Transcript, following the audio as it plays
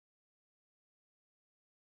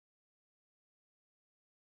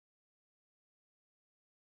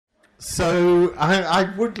So I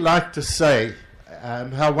would like to say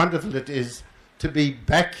how wonderful it is to be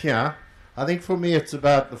back here. I think for me it's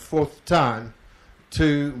about the fourth time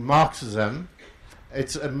to Marxism.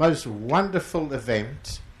 It's a most wonderful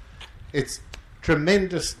event. It's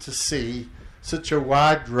tremendous to see such a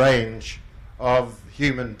wide range of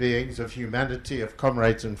human beings, of humanity, of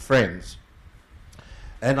comrades and friends.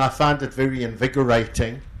 And I find it very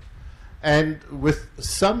invigorating. And with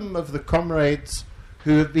some of the comrades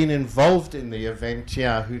who have been involved in the event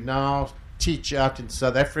here, who now teach out in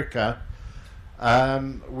South Africa,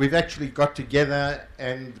 we've actually got together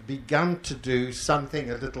and begun to do something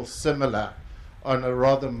a little similar on a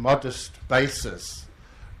rather modest basis.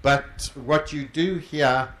 But what you do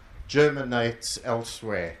here germinates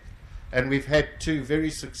elsewhere. And we've had two very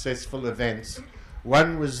successful events.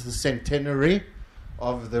 One was the centenary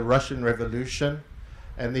of the Russian Revolution,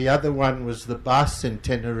 and the other one was the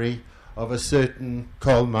bicentenary of a certain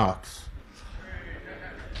Karl Marx.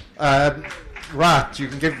 Right, you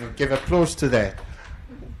can give applause to that.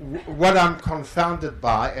 What I'm confounded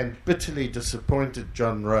by, and bitterly disappointed,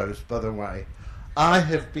 John Rose, by the way, I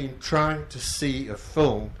have been trying to see a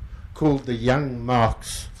film called The Young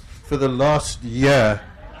Marx for the last year.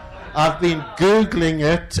 I've been Googling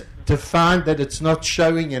it to find that it's not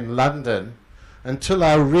showing in London until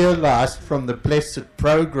I realized from the blessed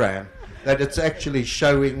program that it's actually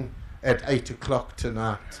showing at 8 o'clock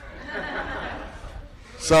tonight.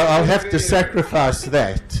 So I'll have to sacrifice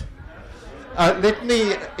that. Let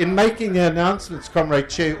me, in making the announcements, Comrade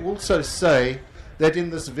Chair, also say that in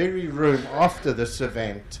this very room after this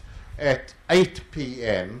event at 8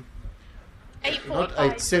 p.m., not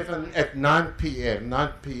 8, 7, at 9 p.m.,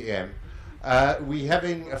 we're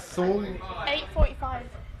having a film. 8:45.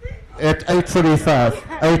 At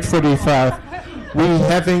 8:45, we're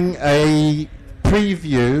having a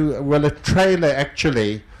preview, well, a trailer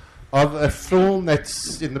actually, of a film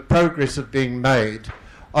that's in the progress of being made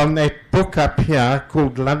on that book up here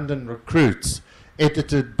called London Recruits,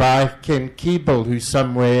 edited by Ken Keeble, who's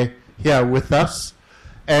somewhere here with us.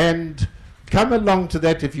 And come along to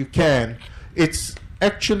that if you can. It's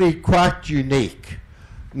actually quite unique.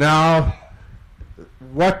 Now,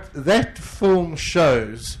 what that film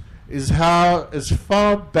shows is how, as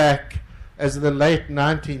far back as the late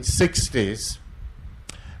 1960s,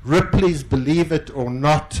 Ripley's Believe It or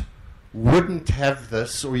Not wouldn't have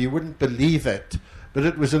this, or you wouldn't believe it, but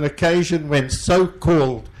it was an occasion when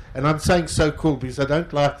so-called, and I'm saying so-called because I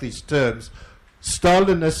don't like these terms,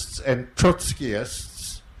 Stalinists and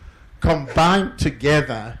Trotskyists combined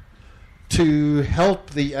together to help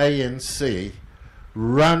the ANC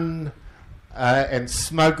run and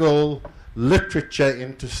smuggle literature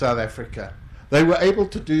into South Africa. They were able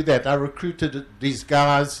to do that. I recruited these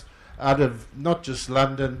guys out of not just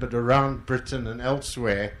London, but around Britain and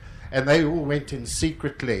elsewhere, and they all went in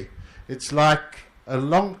secretly. It's like a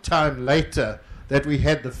long time later that we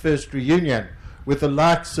had the first reunion with the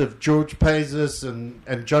likes of George Pazis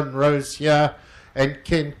and John Rose here, and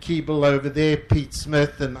Ken Keeble over there, Pete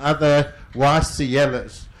Smith, and other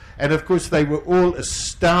YCLers. And of course they were all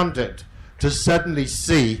astounded to suddenly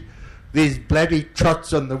see these bloody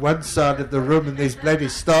trots on the one side of the room and these bloody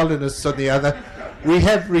Stalinists on the other. We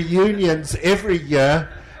have reunions every year,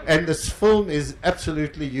 and this film is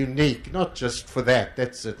absolutely unique, not just for that,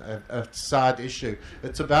 that's a side issue.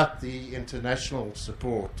 It's about the international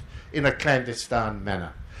support in a clandestine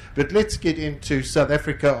manner. But let's get into South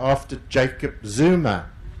Africa after Jacob Zuma.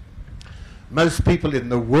 Most people in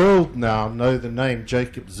the world now know the name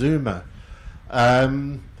Jacob Zuma.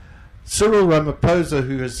 Cyril Ramaphosa,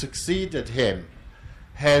 who has succeeded him,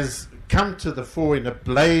 has come to the fore in a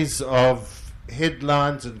blaze of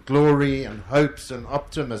headlines and glory and hopes and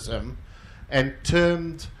optimism, and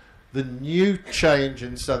termed the new change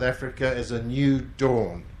in South Africa as a new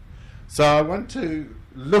dawn. So I want to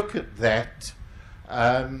look at that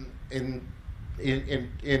in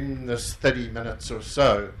this 30 minutes or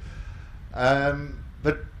so.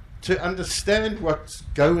 But to understand what's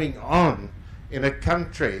going on in a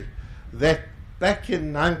country that back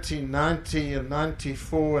in 1990 and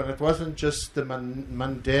 94, and it wasn't just the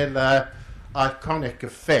Mandela iconic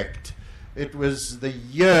effect, it was the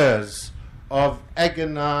years of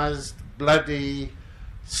agonized, bloody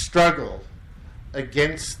struggle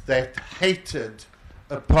against that hated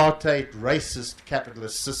apartheid, racist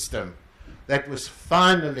capitalist system that was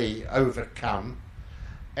finally overcome,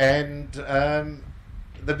 and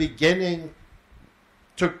the beginning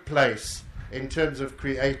took place in terms of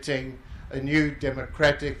creating a new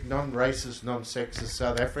democratic, non-racist, non-sexist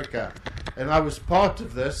South Africa. And I was part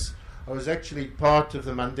of this. I was actually part of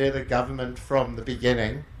the Mandela government from the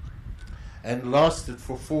beginning. and lasted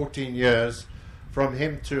for 14 years from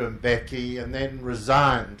him to Mbeki, and then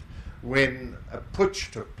resigned when a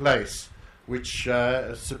putsch took place which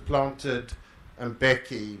supplanted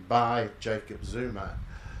Mbeki by Jacob Zuma.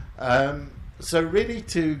 So really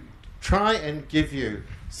to try and give you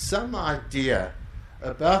some idea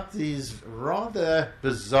about these rather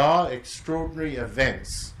bizarre, extraordinary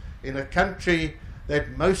events in a country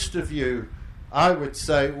that most of you, I would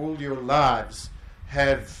say, all your lives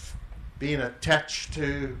have been attached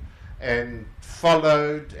to and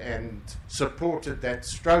followed and supported that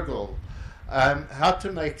struggle, how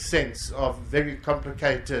to make sense of a very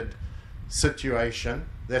complicated situation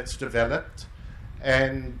that's developed,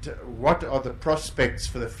 and what are the prospects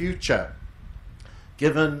for the future,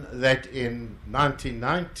 given that in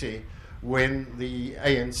 1990, when the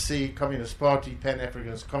ANC, Communist Party,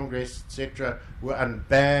 Pan-Africanist Congress, etc., were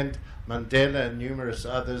unbanned, Mandela and numerous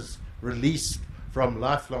others released from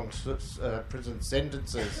lifelong prison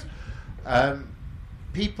sentences,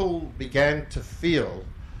 people began to feel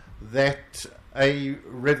that a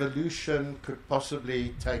revolution could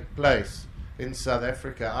possibly take place in South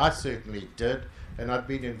Africa. I certainly did, and I'd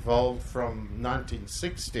been involved from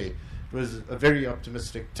 1960. It was a very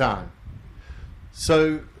optimistic time.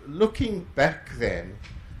 So looking back then,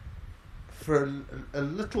 for a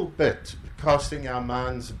little bit, casting our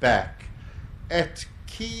minds back at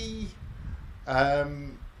key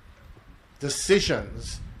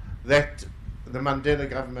decisions that the Mandela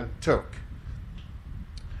government took,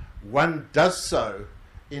 one does so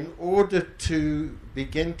in order to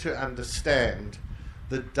begin to understand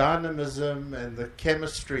the dynamism and the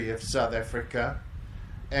chemistry of South Africa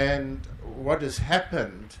and what has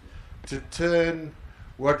happened to turn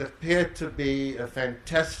what appeared to be a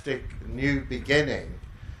fantastic new beginning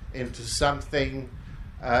into something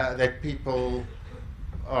that people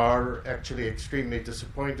are actually extremely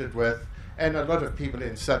disappointed with. And a lot of people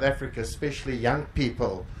in South Africa, especially young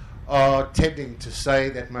people, are tending to say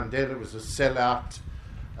that Mandela was a sellout,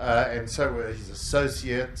 and so were his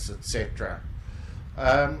associates, etc.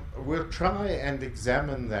 We'll try and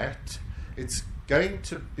examine that. It's going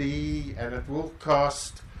to be, and it will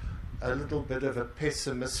cast a little bit of a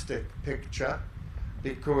pessimistic picture,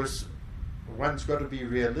 because one's got to be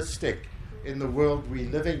realistic in the world we're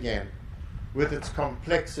living in, with its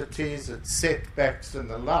complexities, its setbacks and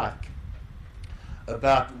the like,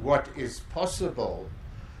 about what is possible.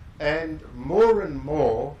 And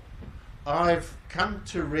more, I've come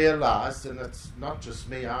to realize, and it's not just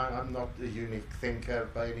me, I'm not a unique thinker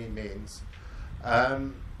by any means,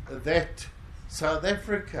 that South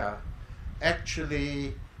Africa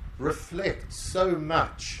actually reflects so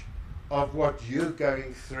much of what you're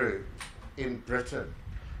going through in Britain,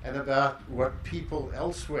 and about what people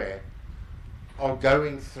elsewhere are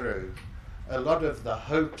going through. A lot of the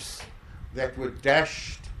hopes that were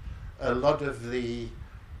dashed, a lot of the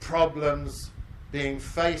problems being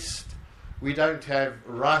faced. We don't have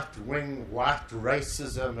right-wing white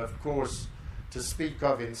racism, of course, to speak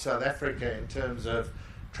of in South Africa in terms of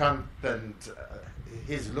Trump and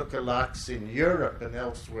his lookalikes in Europe and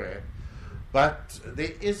elsewhere. But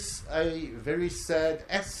there is a very sad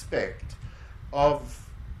aspect of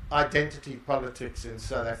identity politics in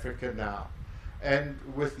South Africa now. And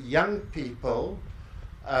with young people,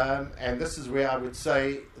 and this is where I would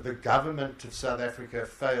say the government of South Africa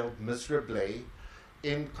failed miserably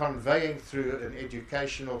in conveying through an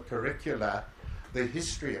educational curricula the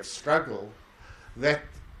history of struggle, that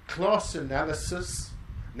class analysis,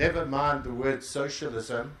 never mind the word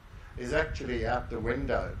socialism, is actually out the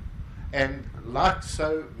window. And like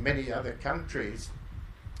so many other countries,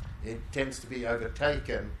 it tends to be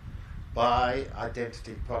overtaken by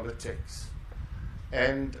identity politics.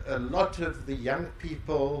 And a lot of the young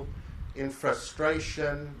people, in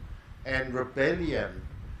frustration and rebellion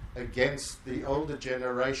against the older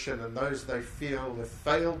generation and those they feel have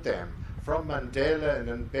failed them, from Mandela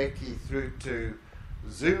and Mbeki through to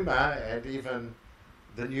Zuma and even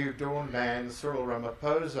the New Dawn man, Cyril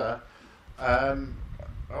Ramaphosa,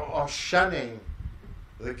 are shunning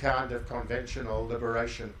the kind of conventional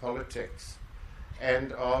liberation politics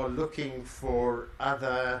and are looking for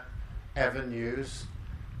other avenues,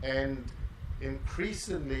 and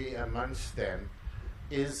increasingly amongst them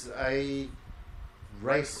is a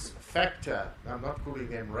race factor. I'm not calling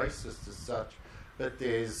them racist as such, but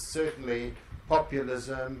there's certainly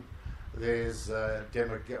populism, there's a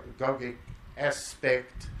demagogic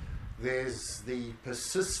aspect, there's the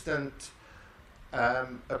persistent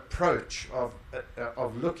approach of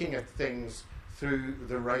looking at things through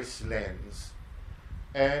the race lens.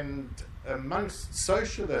 And amongst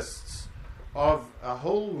socialists of a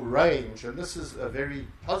whole range, and this is a very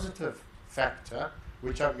positive factor,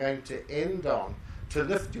 which I'm going to end on, to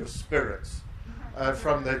lift your spirits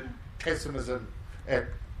from the pessimism at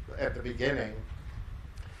the beginning,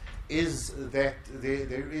 is that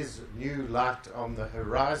there is new light on the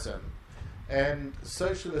horizon. And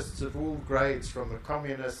socialists of all grades, from the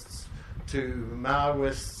communists to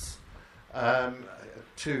Maoists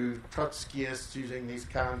to Trotskyists, using these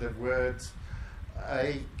kind of words,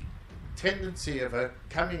 a tendency of a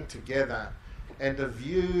coming together and a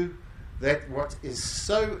view that what is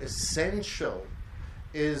so essential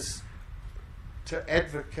is to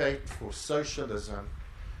advocate for socialism,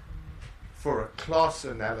 for a class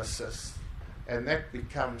analysis, and that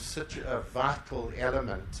becomes such a vital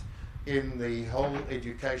element in the whole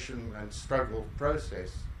education and struggle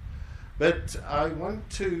process. But I want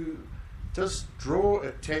to just draw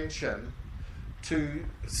attention to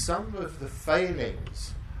some of the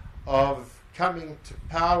failings of coming to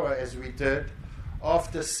power as we did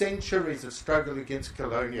after centuries of struggle against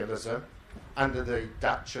colonialism under the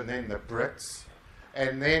Dutch and then the Brits,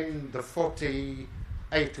 and then the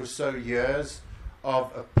 48 or so years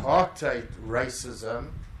of apartheid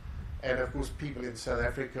racism. And of course people in South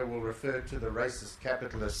Africa will refer to the racist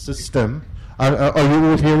capitalist system. Are you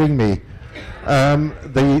all hearing me?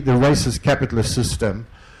 The racist capitalist system.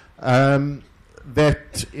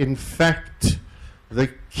 That in fact the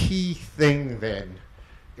key thing then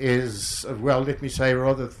is, well, let me say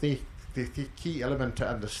rather the key element to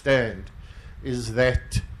understand is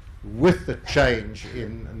that with the change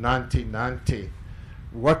in 1990,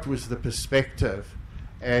 what was the perspective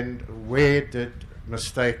and where did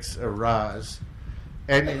mistakes arise?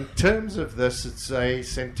 And in terms of this, it's a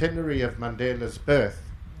centenary of Mandela's birth.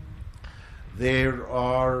 There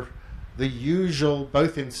are the usual,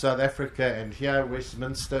 both in South Africa and here,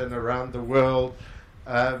 Westminster and around the world.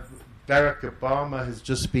 Barack Obama has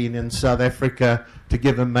just been in South Africa to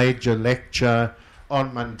give a major lecture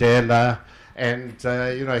on Mandela, and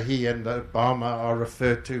he and Obama are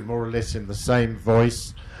referred to more or less in the same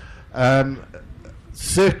voice.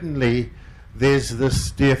 Certainly there's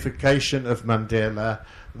this deification of Mandela,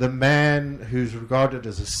 the man who's regarded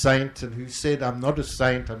as a saint and who said, I'm not a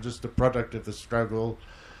saint, I'm just a product of the struggle.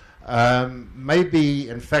 Maybe,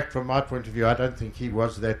 in fact, from my point of view, I don't think he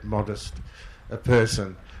was that modest a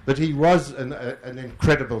person, but he was an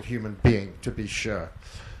incredible human being, to be sure.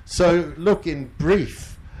 So, look, in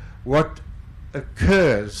brief, what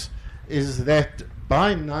occurs is that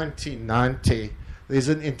by 1990, there's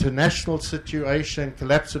an international situation,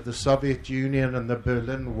 collapse of the Soviet Union and the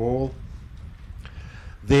Berlin Wall.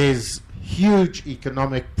 There's huge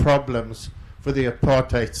economic problems for the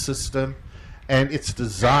apartheid system and its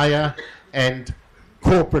desire and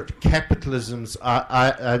corporate capitalism's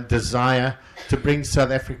desire to bring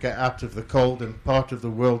South Africa out of the cold and part of the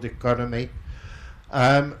world economy.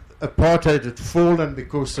 Apartheid had fallen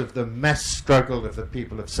because of the mass struggle of the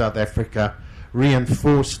people of South Africa,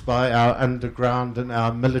 reinforced by our underground and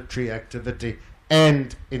our military activity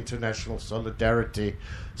and international solidarity.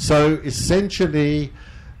 So essentially,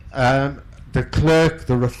 de Klerk,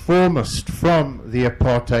 the reformist from the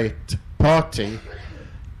apartheid party,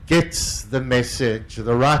 gets the message,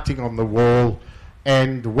 the writing on the wall,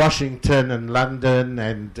 and Washington and London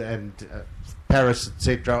and Paris,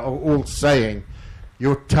 etc., are all saying,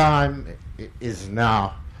 your time is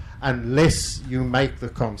now. Unless you make the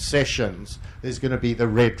concessions, there's going to be the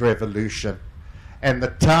Red Revolution. And the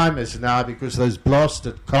time is now, because those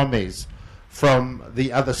blasted commies from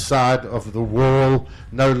the other side of the wall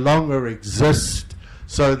no longer exist.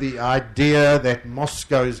 So the idea that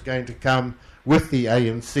Moscow is going to come with the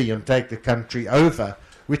ANC and take the country over,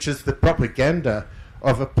 which is the propaganda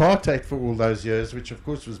of apartheid for all those years, which of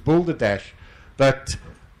course was balderdash, but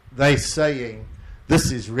they're saying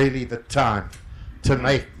this is really the time to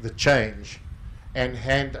make the change and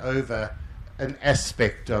hand over an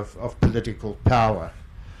aspect of political power.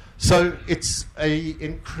 So it's an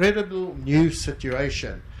incredible new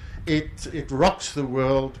situation. It rocks the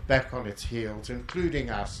world back on its heels,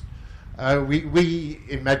 including us. We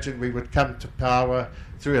imagined we would come to power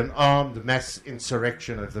through an armed mass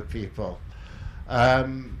insurrection of the people.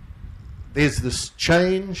 There's this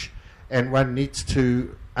change, and one needs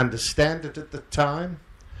to understand it at the time.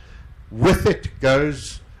 With it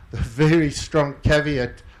goes the very strong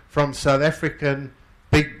caveat from South African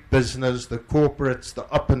big business, the corporates, the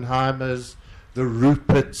Oppenheimers, the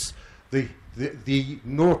Ruperts, the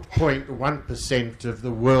 0.1% of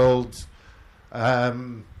the world's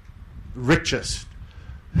richest,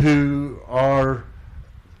 who are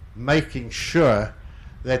making sure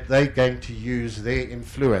that they're going to use their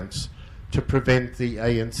influence to prevent the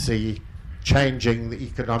ANC changing the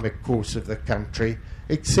economic course of the country,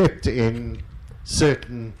 except in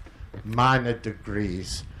certain minor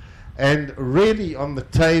degrees. And really on the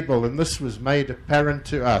table, and this was made apparent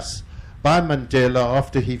to us by Mandela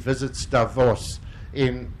after he visits Davos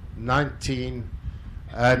in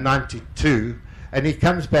 1992, and he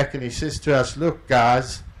comes back and he says to us, look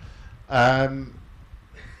guys,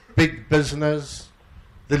 big business,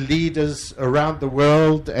 the leaders around the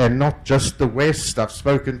world, and not just the West. I've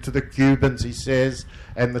spoken to the Cubans, he says,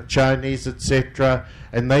 and the Chinese, etc.,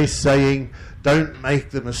 and they're saying, don't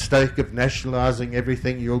make the mistake of nationalizing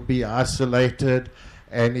everything, you'll be isolated.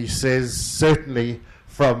 And he says, certainly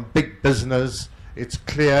from big business, it's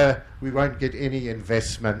clear we won't get any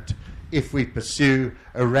investment if we pursue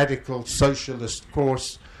a radical socialist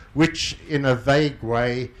course, which in a vague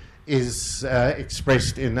way is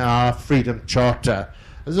expressed in our Freedom Charter,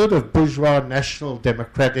 a sort of bourgeois national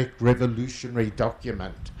democratic revolutionary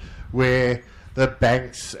document where the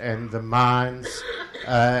banks and the mines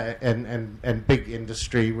and big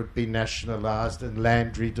industry would be nationalized and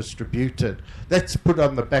land redistributed. That's put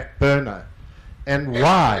on the back burner. And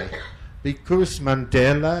why? Because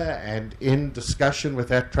Mandela, and in discussion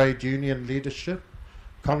with our trade union leadership,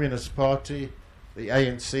 Communist Party, the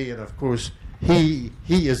ANC, and of course he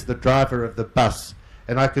is the driver of the bus.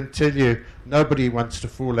 And I can tell you, nobody wants to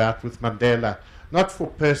fall out with Mandela, not for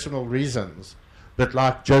personal reasons, but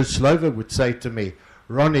like Joe Slover would say to me,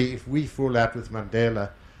 Ronnie, if we fall out with Mandela,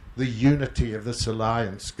 the unity of this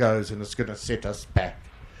alliance goes and it's going to set us back.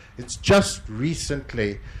 It's just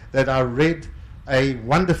recently that I read a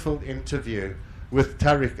wonderful interview with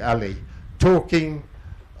Tariq Ali, talking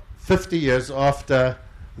 50 years after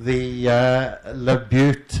the Le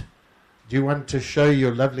But. Do you want to show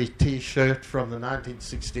your lovely T-shirt from the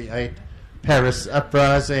 1968 Paris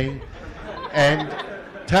uprising? And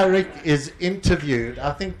Tariq is interviewed.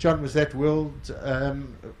 I think, John, was that World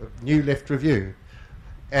New Left Review.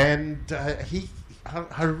 And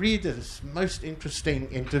I read this most interesting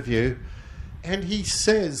interview, and he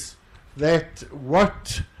says that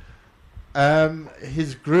what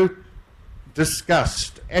his group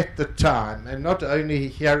discussed at the time, and not only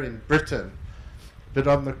here in Britain, but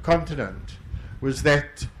on the continent, was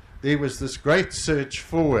that there was this great surge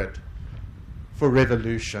forward for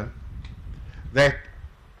revolution, that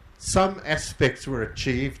some aspects were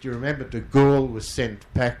achieved. You remember de Gaulle was sent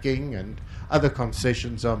packing and other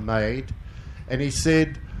concessions are made. And he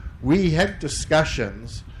said, we had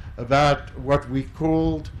discussions about what we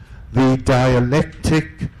called the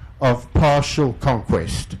dialectic of partial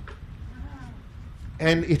conquest.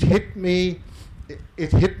 And it hit me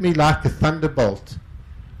like a thunderbolt.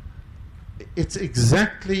 It's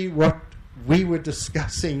exactly what we were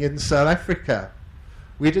discussing in South Africa.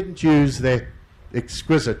 We didn't use that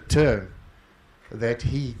exquisite term that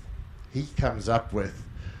he comes up with,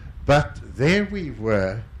 but there we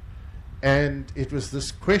were, and it was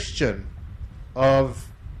this question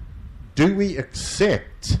of, do we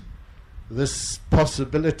accept this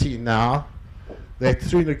possibility now that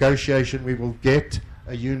through negotiation we will get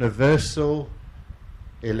a universal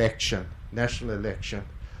election, national election,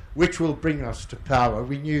 which will bring us to power?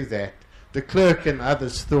 We knew that. De Klerk and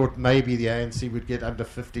others thought maybe the ANC would get under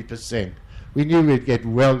 50%. We knew we'd get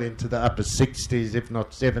well into the upper 60s, if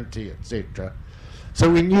not 70, etc. So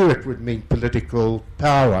we knew it would mean political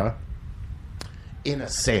power, in a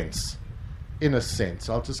sense. In a sense.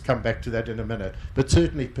 I'll just come back to that in a minute. But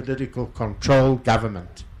certainly political control,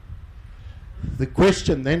 government. The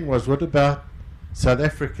question then was, what about South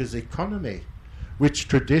Africa's economy, which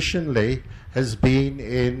traditionally has been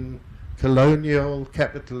in colonial,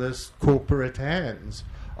 capitalist, corporate hands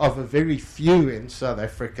of a very few in South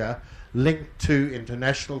Africa linked to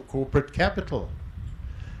international corporate capital.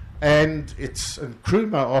 And it's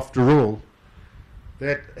Nkrumah, after all,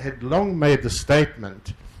 that had long made the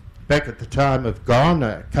statement, back at the time of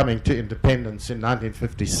Ghana coming to independence in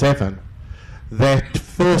 1957, that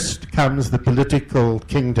first comes the political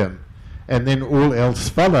kingdom and then all else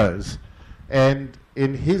follows. And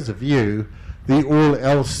in his view, the all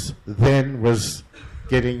else then was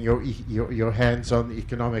getting your hands on the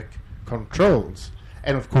economic controls.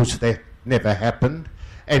 And of course that never happened.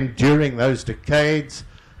 And during those decades,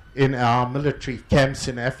 in our military camps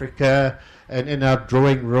in Africa and in our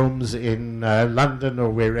drawing rooms in London or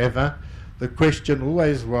wherever, the question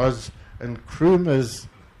always was Nkrumah's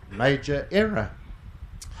major error.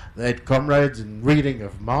 They had comrades in reading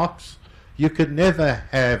of Marx. You could never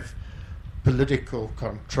have political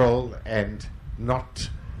control and not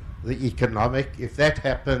the economic. If that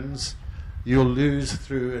happens, you'll lose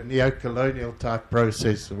through a neo-colonial type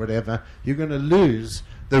process or whatever. You're going to lose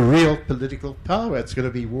the real political power. It's going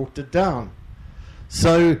to be watered down.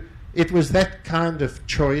 So it was that kind of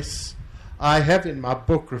choice. I have in my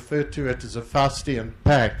book referred to it as a Faustian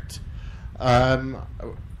pact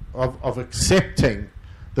of accepting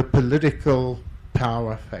the political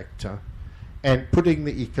power factor and putting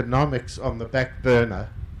the economics on the back burner,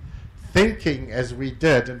 thinking, as we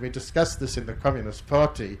did, and we discussed this in the Communist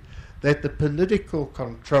Party, that the political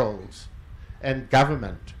controls and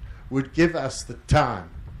government would give us the time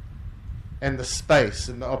and the space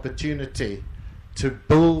and the opportunity to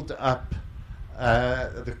build up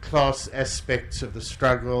the class aspects of the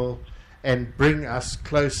struggle and bring us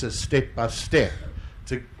closer step by step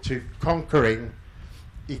to conquering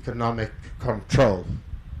economic control.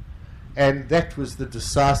 And that was the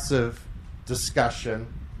decisive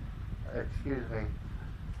discussion,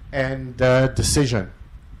 and decision.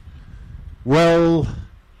 Well,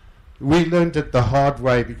 we learned it the hard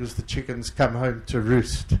way because the chickens come home to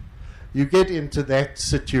roost. You get into that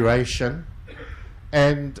situation,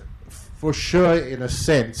 and for sure, in a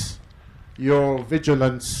sense, your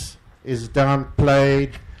vigilance is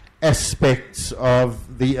downplayed, aspects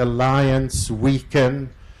of the alliance weaken,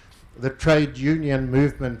 the trade union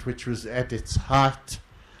movement, which was at its height,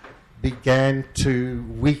 began to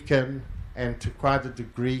weaken and to quite a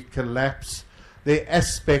degree collapse. The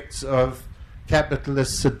aspects of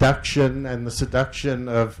capitalist seduction and the seduction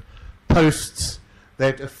of posts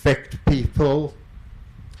that affect people,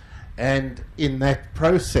 and in that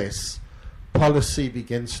process policy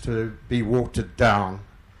begins to be watered down,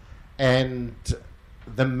 and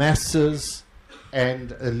the masses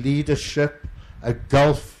and a leadership, a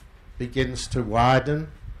gulf begins to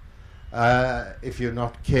widen if you're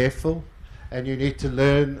not careful, and you need to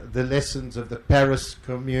learn the lessons of the Paris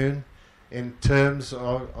Commune in terms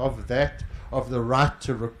of that, of the right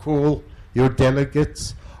to recall your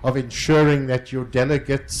delegates, of ensuring that your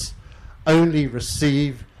delegates only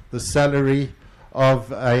receive the salary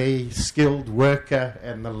of a skilled worker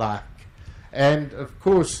and the like. And of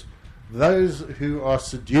course, those who are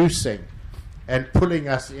seducing and pulling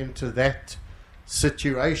us into that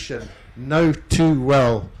situation know too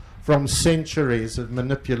well from centuries of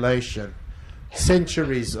manipulation,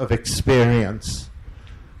 centuries of experience,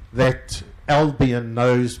 that Albion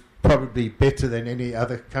knows probably better than any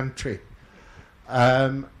other country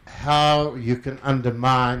how you can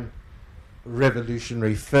undermine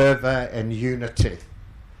revolutionary fervor and unity.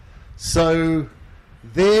 So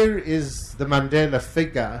there is the Mandela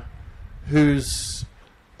figure who's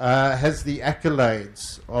has the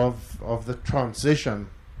accolades of the transition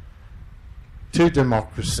to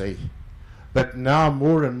democracy, but now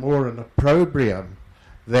more and more an opprobrium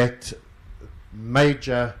that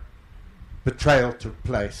major betrayal took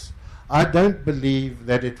place. I don't believe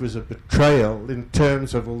that it was a betrayal in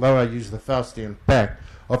terms of, although I use the Faustian pact,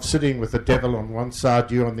 of sitting with the devil on one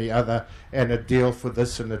side, you on the other, and a deal for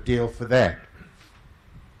this and a deal for that.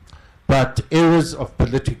 But errors of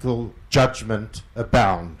political judgment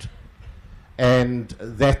abound, and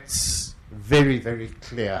that's very, very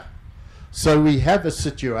clear. So we have a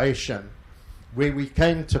situation where we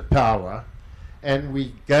came to power and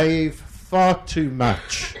we gave far too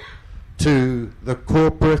much to the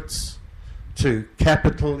corporates, to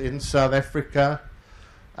capital in South Africa.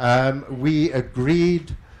 We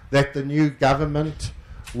agreed that the new government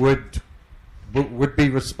would be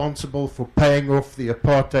responsible for paying off the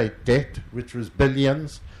apartheid debt, which was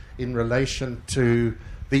billions, in relation to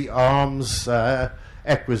the arms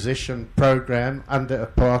acquisition program under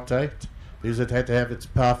apartheid, because it had to have its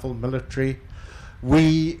powerful military.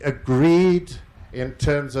 We agreed, in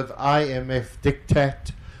terms of IMF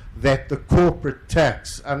diktat, that the corporate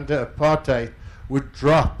tax under apartheid would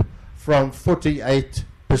drop from 48%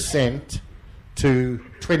 to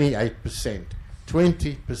 28%,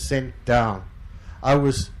 20% down. I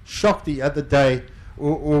was shocked the other day,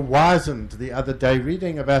 or wizened the other day,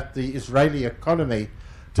 reading about the Israeli economy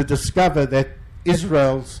to discover that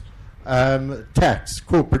Israel's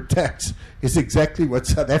corporate tax, is exactly what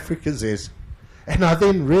South Africa's is. And I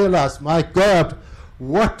then realized, my God,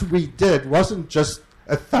 what we did wasn't just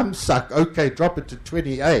a thumb suck, okay, drop it to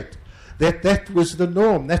 28. That was the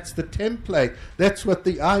norm, that's the template, that's what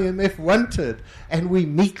the IMF wanted. And we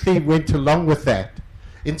meekly went along with that.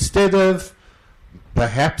 Instead of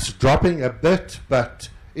perhaps dropping a bit, but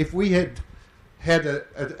if we had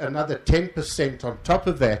another 10% on top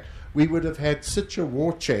of that, we would have had such a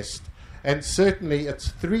war chest. And certainly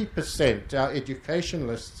it's 3%, our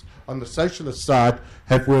educationalists on the socialist side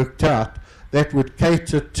have worked out, that would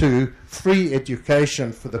cater to free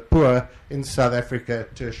education for the poor in South Africa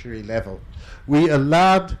at tertiary level. We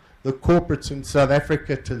allowed the corporates in South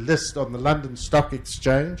Africa to list on the London Stock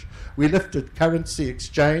Exchange. We lifted currency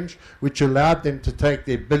exchange, which allowed them to take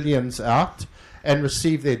their billions out and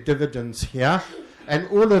receive their dividends here. And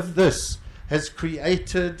all of this has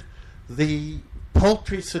created the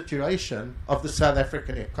paltry situation of the South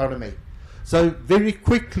African economy. So very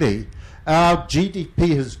quickly, our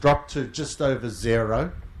GDP has dropped to just over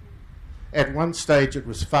zero. At one stage, it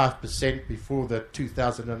was 5% before the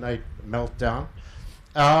 2008 meltdown.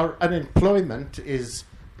 Our unemployment is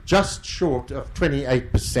just short of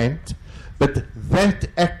 28%, but that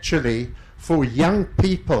actually, for young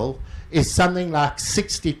people, is something like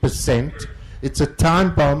 60%. It's a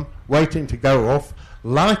time bomb waiting to go off.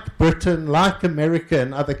 Like Britain, like America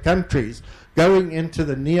and other countries, going into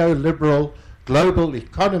the neoliberal global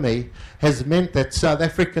economy has meant that South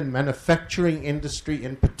African manufacturing industry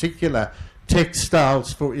in particular,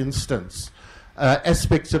 textiles for instance,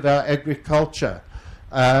 aspects of our agriculture,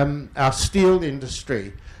 our steel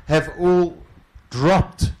industry have all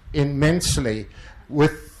dropped immensely,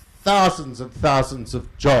 with thousands and thousands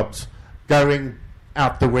of jobs going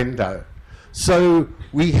out the window. So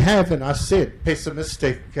we have, and I said,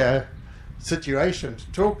 pessimistic situation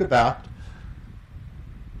to talk about.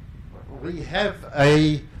 We have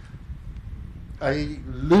a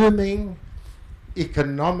looming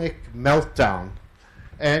economic meltdown,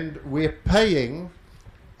 and we're paying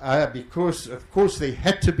because, of course, there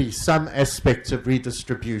had to be some aspects of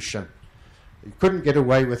redistribution. You couldn't get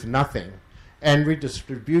away with nothing. And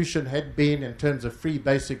redistribution had been in terms of free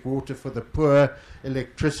basic water for the poor,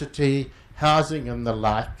 electricity, housing and the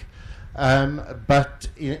like. But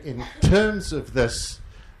in terms of this,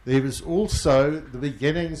 there was also the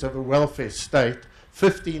beginnings of a welfare state,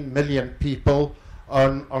 15 million people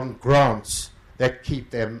on grants that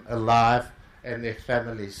keep them alive and their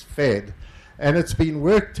families fed. And it's been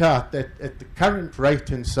worked out that at the current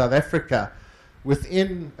rate in South Africa,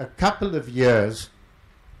 within a couple of years,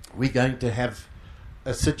 we're going to have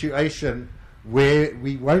a situation where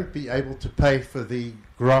we won't be able to pay for the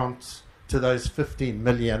grants to those 15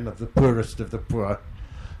 million of the poorest of the poor.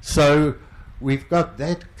 So we've got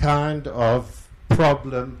that kind of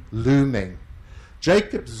problem looming.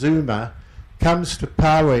 Jacob Zuma comes to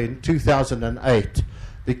power in 2008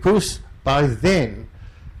 because by then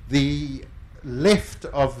the left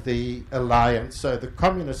of the alliance, so the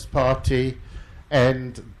Communist Party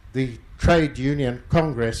and the Trade Union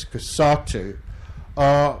Congress, COSATU,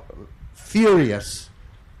 are furious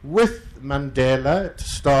with Mandela to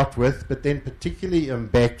start with, but then particularly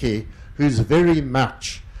Mbeki, who's very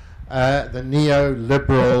much the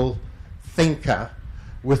neoliberal thinker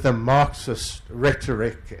with a Marxist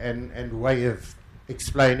rhetoric and way of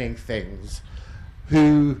explaining things,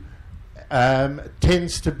 who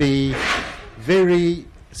tends to be very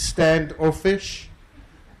standoffish.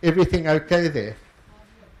 Everything okay there?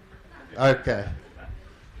 Okay.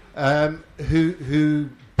 Who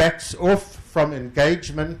backs off from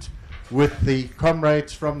engagement with the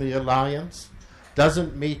comrades from the alliance,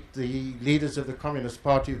 doesn't meet the leaders of the Communist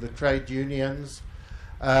Party, the trade unions,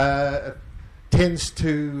 tends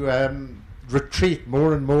to retreat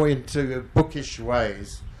more and more into bookish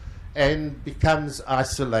ways and becomes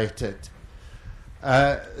isolated.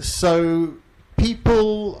 So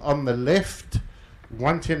people on the left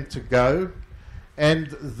want him to go, and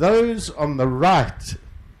those on the right,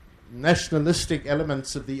 nationalistic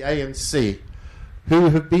elements of the ANC, who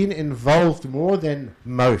have been involved more than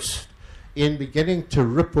most in beginning to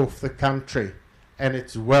rip off the country and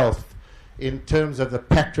its wealth in terms of the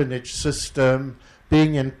patronage system,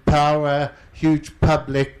 being in power, huge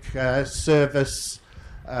public service,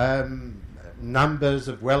 numbers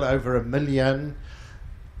of well over 1 million,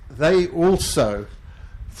 they also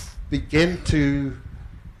begin to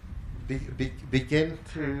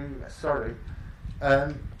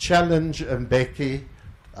challenge Mbeki,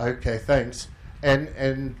 okay, thanks,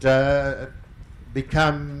 and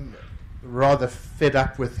become rather fed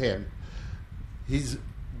up with him.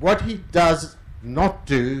 What he does not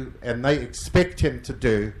do, and they expect him to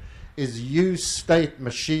do, is use state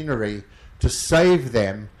machinery to save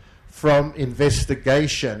them from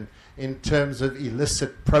investigation in terms of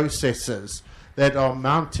illicit processes that are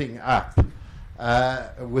mounting up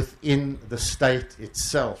within the state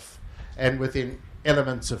itself and within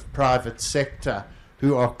elements of private sector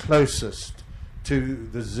who are closest to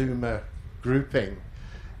the Zuma grouping.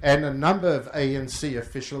 And a number of ANC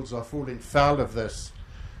officials are falling foul of this,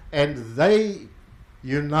 and they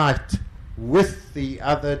unite with the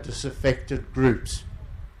other disaffected groups.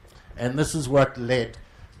 And this is what led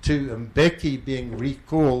to Mbeki being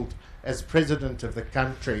recalled as president of the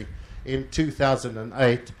country in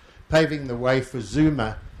 2008, paving the way for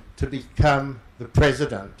Zuma to become the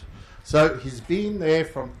president. So he's been there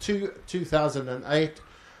from 2008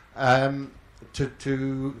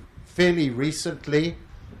 to fairly recently.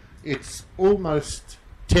 It's almost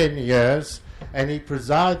 10 years, and he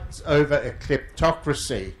presides over a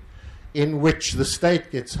kleptocracy in which the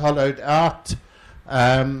state gets hollowed out.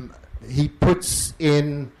 He puts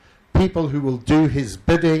in people who will do his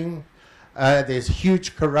bidding. There's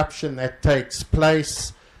huge corruption that takes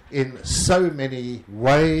place in so many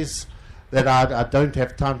ways that I don't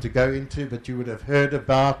have time to go into, but you would have heard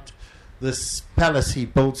about this palace he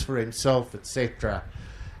builds for himself, etc.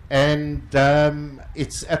 And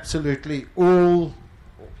it's absolutely all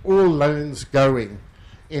loans going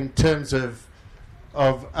in terms of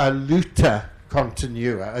a looting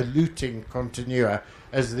continua,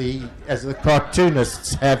 as the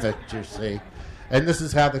cartoonists have it, you see. And this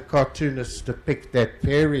is how the cartoonists depict that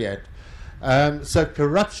period. So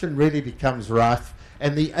corruption really becomes rife,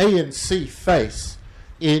 and the ANC face,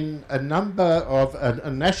 in a number of a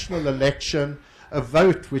national election, a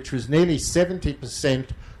vote which was nearly 70%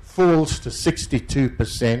 falls to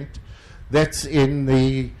 62%. That's in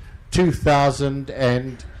the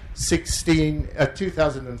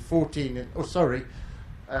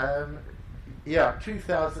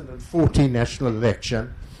 2014 national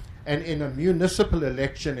election, and in a municipal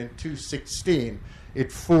election in 2016 it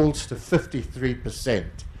falls to 53%.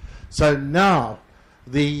 So now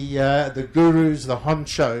the gurus, the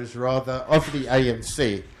honchos rather, of the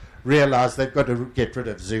ANC realize they've got to get rid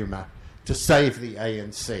of Zuma to save the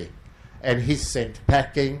ANC, and he's sent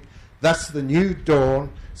packing. Thus the new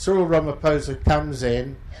dawn. Cyril Ramaphosa comes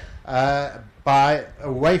in by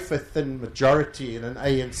a wafer-thin majority in an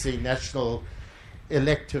ANC national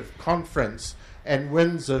elective conference and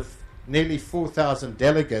wins of nearly 4,000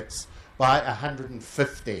 delegates by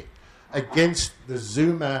 150 against the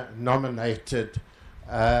Zuma-nominated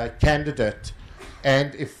candidate.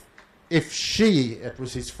 And if she, it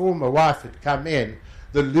was his former wife, had come in,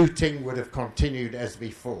 the looting would have continued as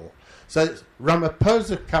before. So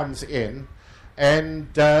Ramaphosa comes in,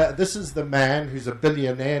 and this is the man who's a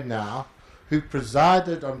billionaire now, who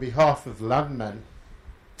presided on behalf of London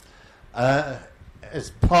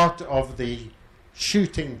as part of the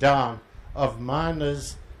shooting down of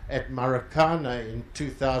miners at Maracana in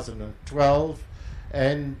 2012.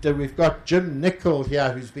 And we've got Jim Nicol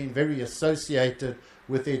here, who's been very associated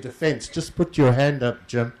with their defense. Just put your hand up,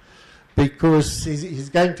 Jim, because he's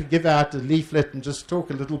going to give out a leaflet and just talk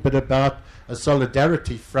a little bit about a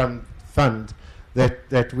solidarity fund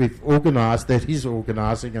that we've organised, that he's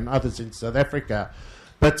organising, and others in South Africa.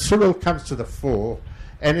 But Cyril comes to the fore,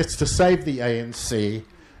 and it's to save the ANC,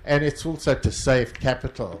 and it's also to save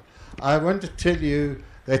capital. I want to tell you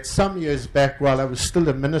that some years back, while I was still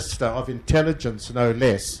a Minister of Intelligence, no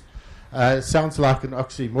less, it sounds like an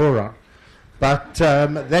oxymoron, but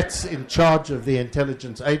that's in charge of the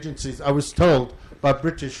intelligence agencies, I was told by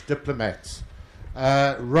British diplomats,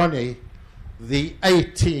 Ronnie, the A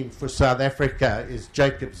team for South Africa is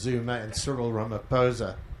Jacob Zuma and Cyril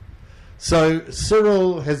Ramaphosa. So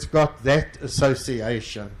Cyril has got that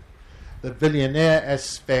association, the billionaire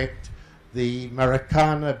aspect, the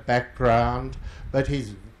Maracana background, but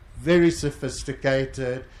he's very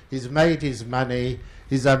sophisticated, he's made his money,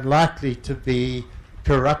 he's unlikely to be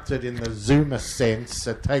corrupted in the Zuma sense,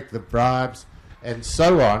 so take the bribes and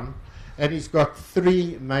so on. And he's got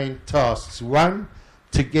three main tasks. One,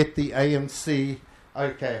 to get the ANC,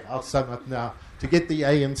 okay, I'll sum up now, to get the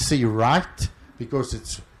ANC right, because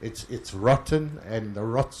it's rotten and the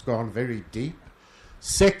rot's gone very deep.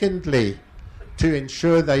 Secondly, to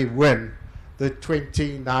ensure they win the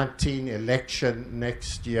 2019 election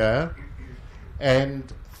next year.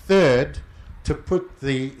 And third, to put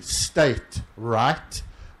the state right,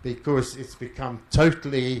 because it's become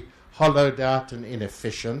totally hollowed out and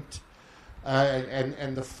inefficient.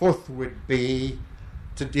 And the fourth would be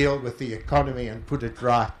to deal with the economy and put it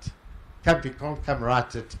right. Country can't come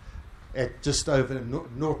right at just over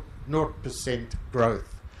 0%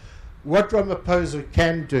 growth. What Ramaphosa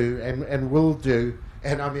can do and will do,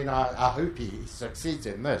 and I mean I hope he succeeds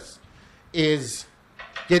in this, is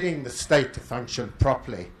getting the state to function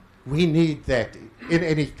properly. We need that in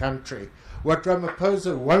any country. What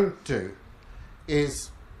Ramaphosa won't do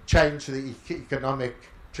is change the economic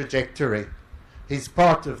trajectory. He's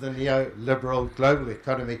part of the neoliberal global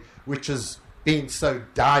economy, which has been so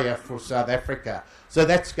dire for South Africa. So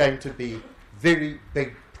that's going to be very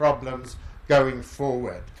big problems going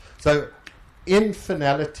forward. So in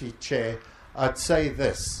finality, Chair, I'd say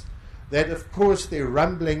this, that of course there are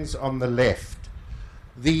rumblings on the left.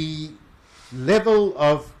 The level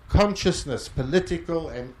of consciousness, political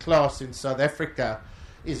and class in South Africa,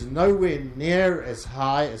 is nowhere near as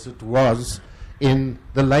high as it was in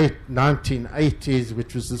the late 1980s,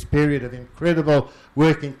 which was this period of incredible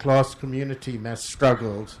working class community mass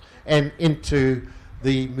struggles, and into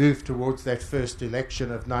the move towards that first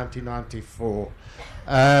election of 1994.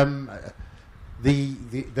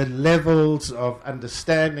 The levels of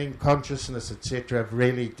understanding, consciousness, etc., have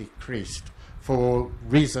really decreased for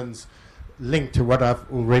reasons linked to what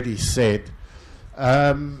I've already said.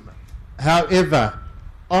 However,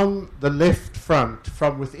 on the left front,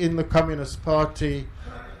 from within the Communist Party,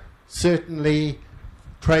 certainly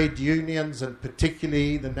trade unions, and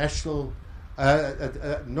particularly the National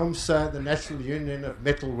NUMSA, the National Union of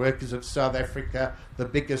Metal Workers of South Africa, the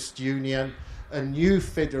biggest union, a new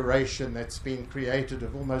federation that's been created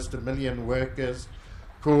of almost 1 million workers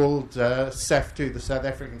called SAFTU, the South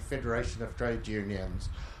African Federation of Trade Unions,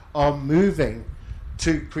 are moving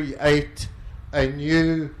to create a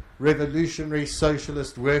new revolutionary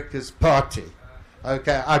Socialist Workers Party.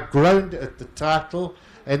 Okay, I groaned at the title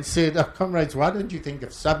and said, oh, comrades, why don't you think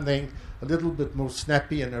of something a little bit more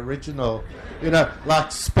snappy and original,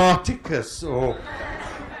 like Spartacus or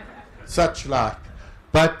such like.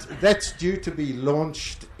 But that's due to be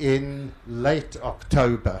launched in late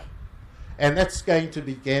October. And that's going to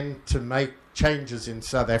begin to make changes in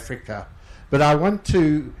South Africa. But I want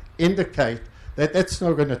to indicate that that's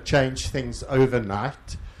not going to change things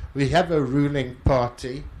overnight. We have a ruling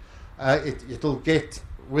party. It'll get,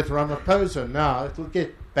 with Ramaphosa now, it'll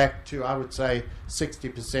get back to, I would say,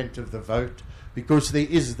 60% of the vote, because there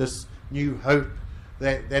is this new hope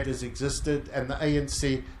that has existed, and the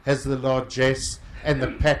ANC has the largesse and the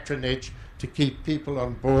patronage to keep people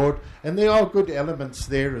on board, and there are good elements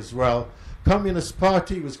there as well. Communist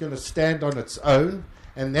Party was going to stand on its own,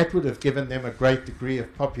 and that would have given them a great degree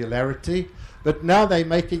of popularity, but now they're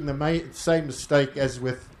making the same mistake as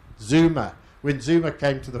with Zuma. When Zuma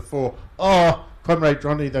came to the fore, Comrade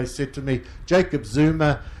Ronnie, they said to me, Jacob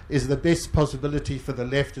Zuma is the best possibility for the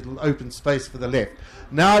left. It'll open space for the left.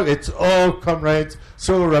 Now it's all comrades.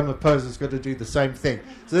 Cyril Ramaphosa's got to do the same thing.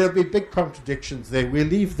 So there'll be big contradictions there. We'll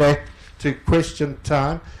leave that to question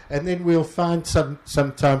time, and then we'll find some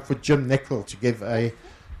time for Jim Nicol to give a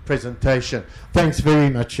presentation. Thanks very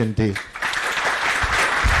much indeed.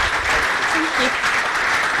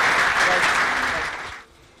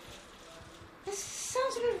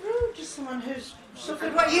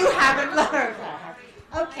 What you haven't learned.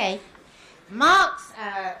 Okay. Marx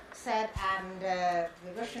said, and the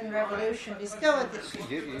Russian Revolution discovered this.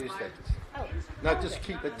 You said this. Oh. No, just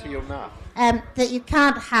keep it to your mouth. That you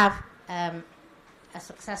can't have a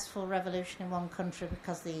successful revolution in one country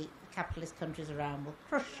because the capitalist countries around will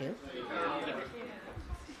crush you.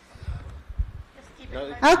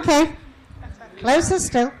 Okay. Closer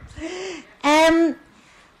still.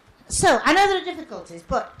 So, I know there are difficulties,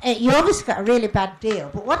 but you obviously got a really bad deal.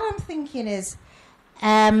 But what I'm thinking is,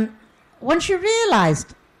 once you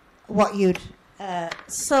realised what you'd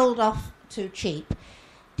sold off too cheap,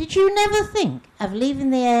 did you never think of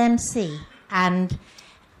leaving the ANC and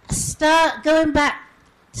start going back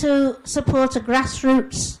to support a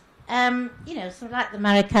grassroots, sort of like the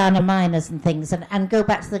Marikana miners and things, and go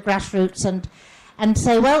back to the grassroots and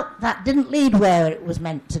say, well, that didn't lead where it was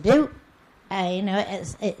meant to do.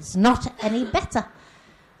 It's not any better.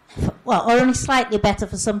 Or only slightly better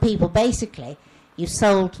for some people. Basically, you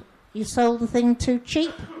sold the thing too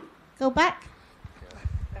cheap. Go back.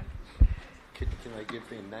 Can I give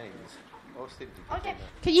their names? Okay.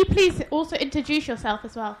 Can you please also introduce yourself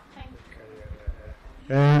as well?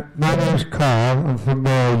 My name's Carl. I'm from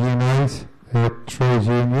Unite Trade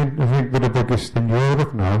Union. I think we're the biggest in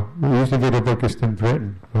Europe now. We used to be the biggest in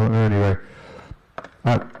Britain. But anyway.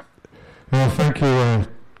 Thank you,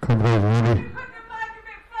 Comrade Ronnie.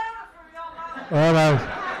 All right.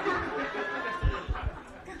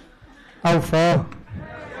 How far?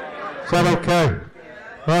 Is that okay?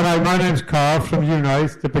 All right, my name's Carl from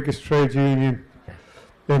Unite, the biggest trade union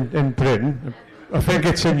in Britain. I think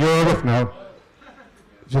it's in Europe now.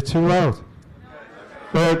 Is it too loud?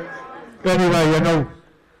 But anyway,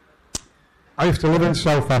 I used to live in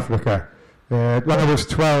South Africa. When I was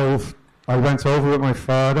 12, I went over with my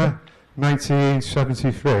father.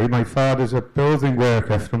 1973, my father's a building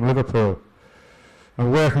worker from Liverpool. A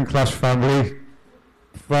working class family.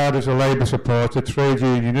 Father's a Labour supporter, trade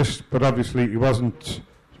unionist, but obviously he wasn't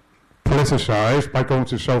politicised by going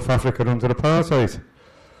to South Africa under apartheid.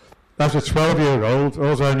 As a 12-year-old,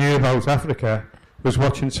 all I knew about Africa was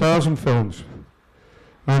watching Tarzan films.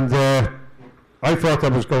 And I thought I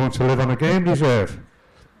was going to live on a game reserve.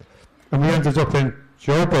 And we ended up in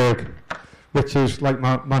Joburg, which is like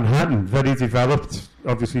Manhattan, very developed,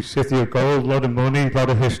 obviously city of gold, a lot of money, a lot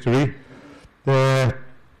of history.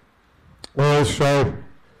 Also,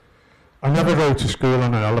 I never rode to school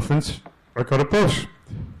on an elephant. I got a bus.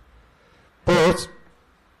 But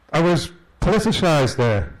I was politicised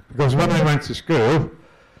there, because when I went to school,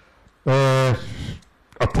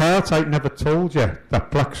 apartheid never told you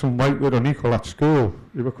that blacks and white were unequal at school.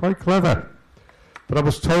 You were quite clever. But I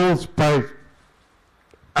was told by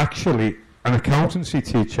actually an accountancy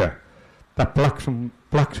teacher that blacks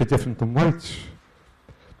are different than whites.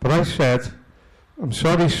 But I said, I'm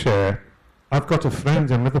sorry, sir, I've got a friend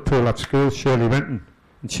in Liverpool at school, Shirley Winton,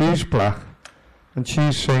 and she's black, and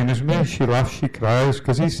she's same as me. She laughs, she cries,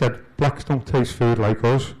 because he said, blacks don't taste food like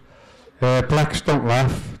us. Blacks don't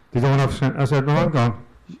laugh, they don't have... I said, no, hang on.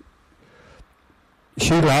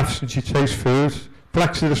 She laughs and she tastes food.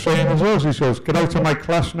 Blacks are the same as us. He says, get out of my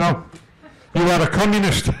class now. You are a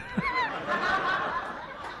communist.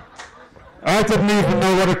 I didn't even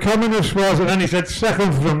know what a communist was, and then he said,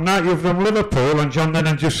 second from that, you're from Liverpool, and John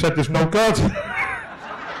Lennon just said there's no God.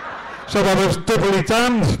 So I was doubly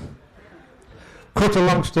damned. Cut a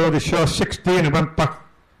long story short, 16, I went back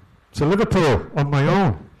to Liverpool on my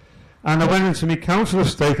own, and I went into my council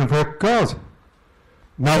estate and thought, God,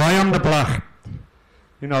 now I am the black.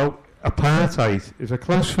 You know, apartheid is a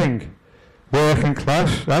class thing. Working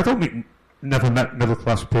class, never met middle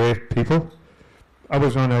class people. I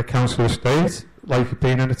was on a council estate, like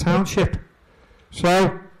being in a township.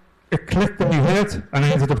 So it clicked in my head, and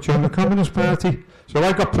I ended up joining the Communist Party. So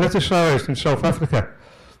I got politicised in South Africa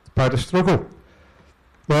by the struggle.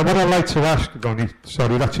 Well, what I'd like to ask, Ronnie,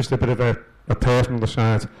 sorry, that's just a bit of a personal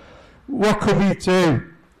aside. What could we do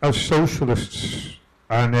as socialists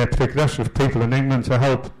and progressive people in England to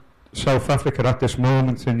help South Africa at this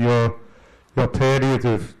moment in your period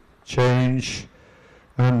of change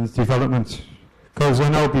and development? Because I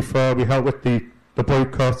know before we helped with the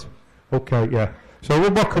boycott. Okay, yeah. So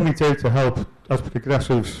what can we do to help as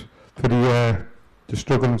progressives for the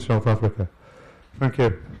struggle in South Africa? Thank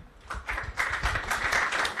you.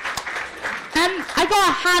 I got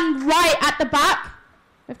a hand right at the back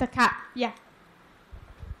with the cap. Yeah.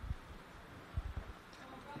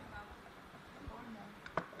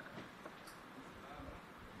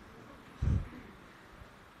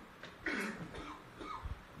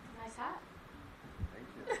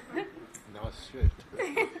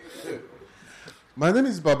 My name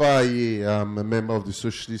is Baba Aye. I'm a member of the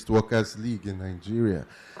Socialist Workers League in Nigeria.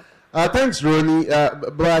 Thanks, Ronnie.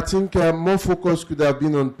 But I think more focus could have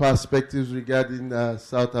been on perspectives regarding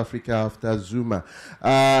South Africa after Zuma.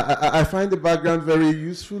 I find the background very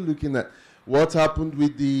useful, looking at what happened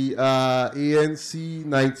with the ANC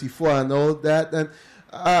 94 and all that. And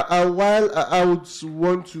while I would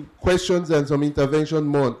want to questions and some intervention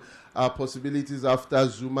more on possibilities after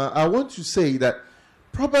Zuma, I want to say that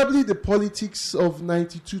probably the politics of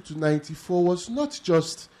 92 to 94 was not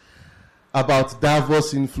just about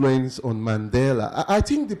Davos' influence on Mandela. I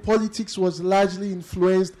think the politics was largely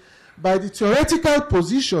influenced by the theoretical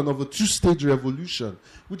position of a two-stage revolution,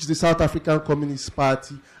 which the South African Communist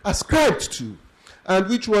Party ascribed to, and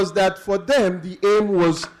which was that for them the aim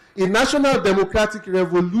was a national democratic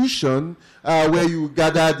revolution where you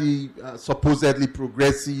gather the supposedly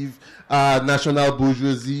progressive national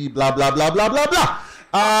bourgeoisie, blah, blah, blah, blah, blah, blah.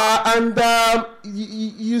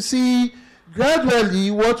 You see,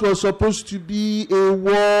 gradually, what was supposed to be a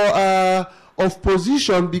war of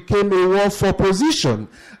position became a war for position.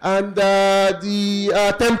 And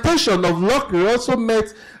the temptation of Locke also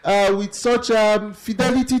met with such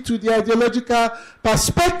fidelity to the ideological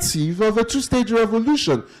perspective of a two-stage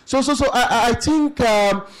revolution. So I think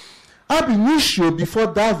ab initio before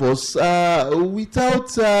Davos,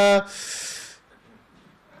 without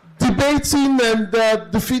debating and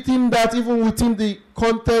defeating that even within the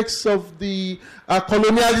context of the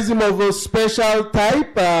colonialism of a special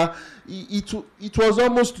type, it was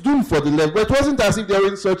almost doomed for the left. But it wasn't as if there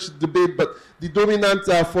were such debate, but the dominant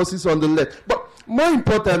forces on the left. But more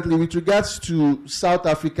importantly, with regards to South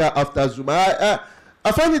Africa after Zuma,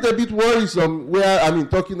 I find it a bit worrisome where,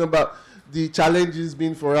 talking about the challenges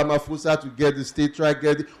being for Ramaphosa to get the state right,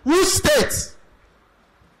 whose state?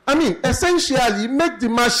 Essentially, make the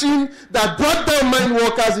machine that brought down mine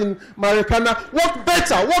workers in Marikana work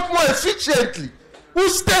better, work more efficiently.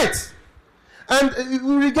 Whose state? And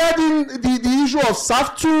regarding the issue of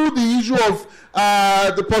SAFTU, the issue of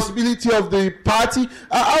the possibility of the party,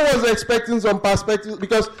 I was expecting some perspective,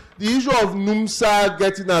 because the issue of NUMSA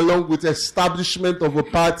getting along with establishment of a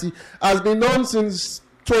party has been known since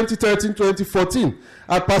 2013, 2014.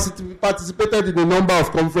 I participated in a number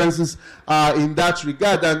of conferences in that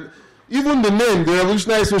regard, and even the name, the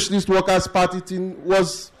Revolutionary Socialist Workers Party thing,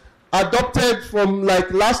 was adopted from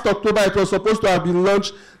like last October. It was supposed to have been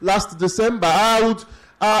launched last December. I would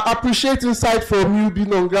appreciate insight from you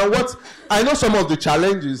being on ground. What I know some of the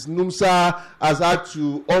challenges. NUMSA has had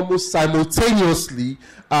to almost simultaneously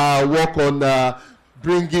work on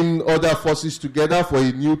bringing other forces together for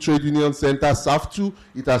a new trade union center, SAFTU.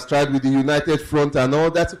 It has tried with the United Front and all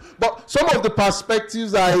that. But some of the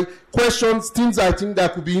perspectives questions, things I think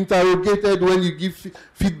that could be interrogated when you give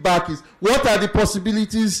feedback is, what are the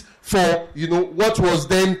possibilities for, what was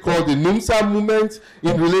then called the NUMSA movement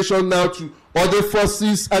in relation now to other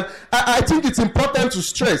forces? And I think it's important to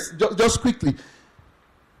stress, just quickly,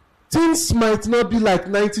 things might not be like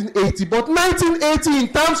 1980, but 1980 in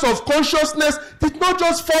terms of consciousness did not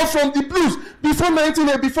just fall from the blues. Before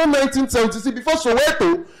 1976, before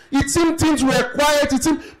Soweto, it seemed things were quiet,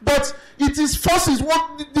 but it is forces,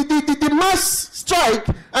 the mass strike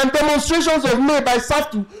and demonstrations of May by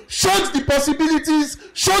SAFTU showed the possibilities,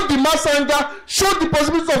 showed the mass anger, showed the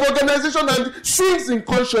possibilities of organization and swings in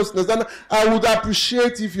consciousness. And I would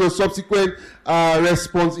appreciate if your subsequent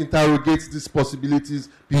response interrogates these possibilities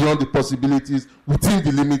beyond the possibilities within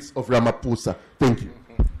the limits of Ramaphosa. Thank you.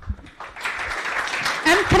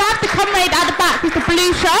 Can I have the comrade at the back with the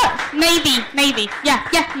blue shirt? Navy. Yeah,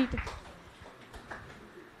 you do.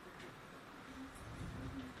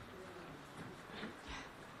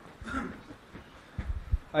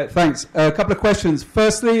 All right, thanks. A couple of questions.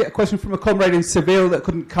 Firstly, a question from a comrade in Seville that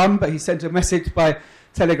couldn't come, but he sent a message by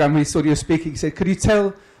Telegram when he saw you speaking. He said, could you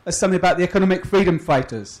tell us something about the economic freedom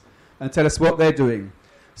fighters and tell us what they're doing?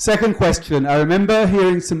 Second question, I remember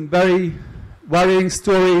hearing some very worrying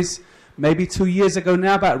stories maybe 2 years ago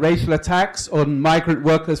now about racial attacks on migrant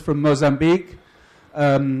workers from Mozambique,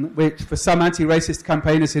 which for some anti-racist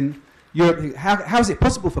campaigners in Europe, how is it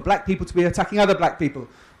possible for black people to be attacking other black people?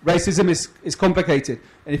 Racism is complicated.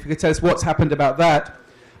 And if you could tell us what's happened about that.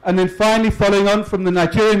 And then finally, following on from the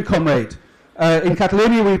Nigerian comrade, in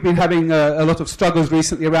Catalonia we've been having a lot of struggles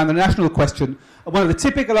recently around the national question. And one of the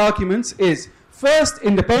typical arguments is, first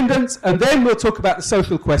independence, and then we'll talk about the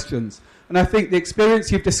social questions. And I think the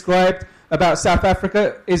experience you've described about South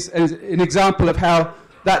Africa is an example of how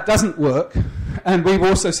that doesn't work. And we've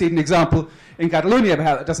also seen an example in Catalonia of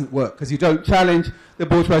how that doesn't work, because you don't challenge the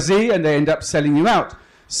bourgeoisie and they end up selling you out.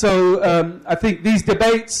 So I think these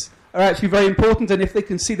debates are actually very important, and if they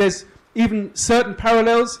can see there's even certain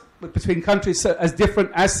parallels between countries as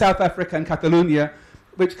different as South Africa and Catalonia,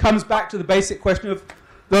 which comes back to the basic question of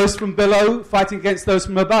those from below fighting against those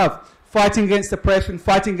from above, fighting against oppression,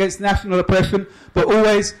 fighting against national oppression, but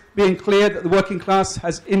always being clear that the working class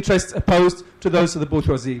has interests opposed to those of the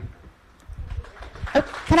bourgeoisie.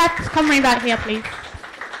 Can I come right back here, please?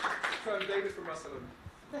 David from Barcelona.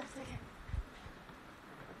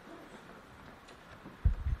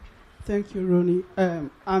 Thank you, Ronnie.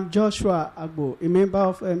 I'm Joshua Agbo, a member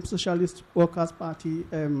of Socialist Workers Party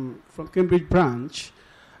from Cambridge branch.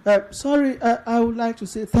 I would like to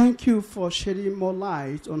say thank you for shedding more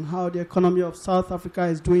light on how the economy of South Africa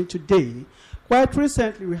is doing today. Quite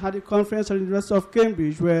recently, we had a conference at the University of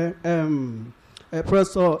Cambridge where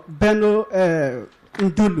Professor Benno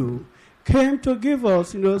Ndulu came to give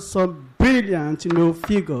us, some brilliant,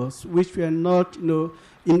 figures which were not,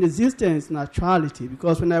 in existence in actuality.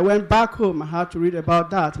 Because when I went back home, I had to read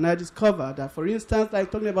about that, and I discovered that, for instance,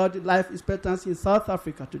 like talking about the life expectancy in South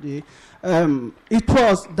Africa today, it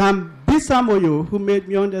was Dan Bisamoyo who made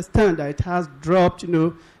me understand that it has dropped,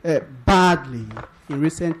 badly in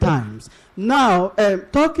recent times. Now,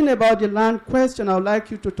 talking about the land question, I would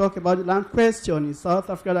like you to talk about the land question in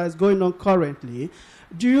South Africa that is going on currently.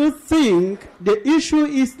 Do you think the issue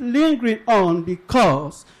is lingering on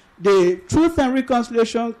because the Truth and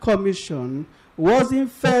Reconciliation Commission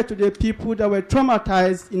wasn't fair to the people that were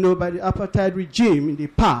traumatized, by the apartheid regime in the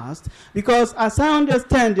past? Because as I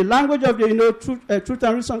understand, the language of the Truth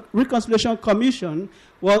and Reconciliation Commission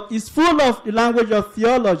is full of the language of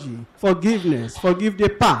theology, forgiveness, forgive the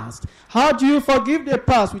past. How do you forgive the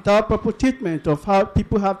past without proper treatment of how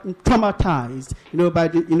people have been traumatized, by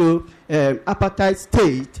the apartheid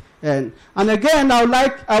state? And again, I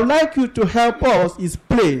would like you to help us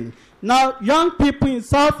explain. Now, young people in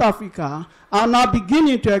South Africa are now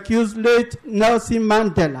beginning to accuse late Nelson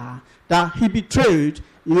Mandela that he betrayed,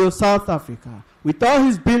 South Africa. With all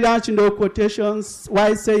his brilliant, quotations,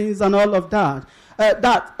 wise sayings, and all of that.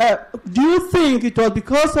 Do you think it was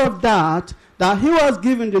because of that he was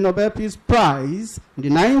given the Nobel Peace Prize in the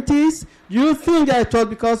 90s? Do you think that it was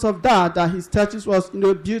because of that his statue was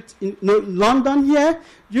built in London here?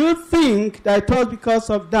 Do you think that it was because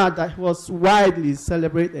of that he was widely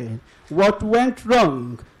celebrated? What went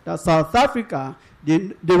wrong that South Africa,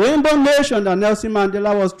 the rainbow nation that Nelson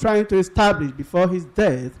Mandela was trying to establish before his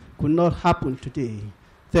death, could not happen today.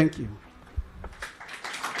 Thank you.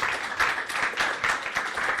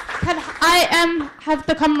 Can I have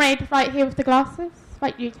the comrade right here with the glasses?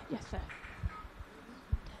 Right, you. Yes, sir.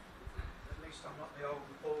 At least I'm not the old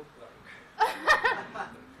bloke.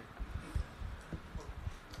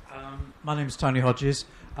 My name's Tony Hodges.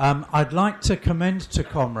 I'd like to commend to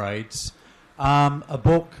comrades a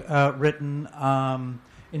book written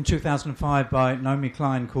in 2005 by Naomi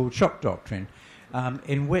Klein called Shock Doctrine,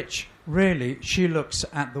 in which really she looks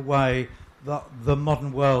at the way that the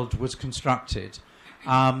modern world was constructed.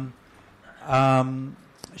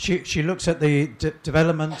 She looks at the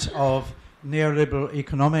development of neoliberal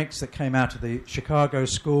economics that came out of the Chicago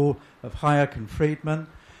School of Hayek and Friedman,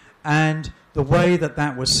 and the way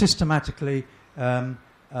that was systematically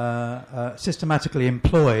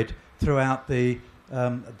employed throughout the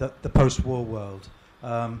post-war world.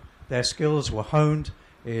 Their skills were honed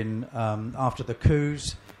in after the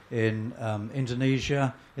coups in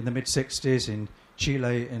Indonesia in the mid-60s, in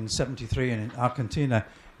Chile in 73, and in Argentina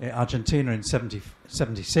in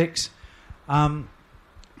 76.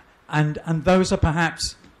 And those are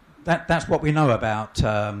perhaps, that's what we know about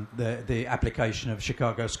the application of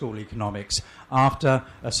Chicago School economics. After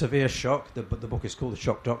a severe shock, the book is called The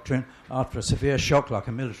Shock Doctrine, after a severe shock like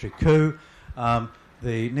a military coup,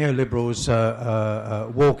 the neoliberals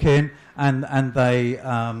walk in and they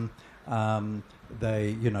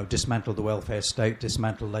dismantle the welfare state,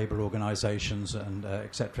 dismantle labour organisations, and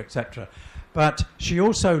et cetera. But she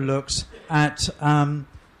also looks at what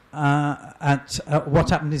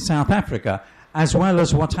happened in South Africa, as well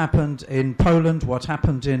as what happened in Poland, what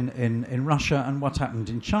happened in Russia, and what happened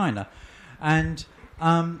in China. And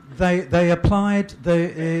they applied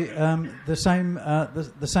the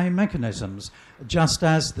same mechanisms, just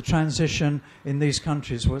as the transition in these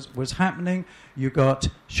countries was happening. You got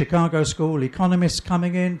Chicago School economists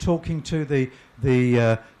coming in, talking to the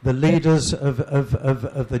leaders of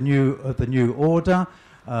the new order,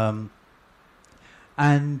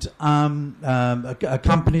 and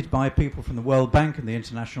accompanied by people from the World Bank and the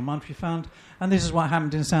International Monetary Fund. And this is what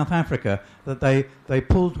happened in South Africa, that they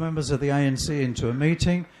pulled members of the ANC into a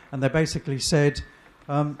meeting, and they basically said,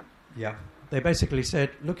 look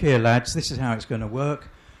here, lads, this is how it's going to work.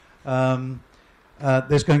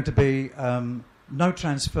 There's going to be no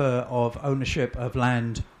transfer of ownership of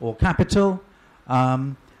land or capital,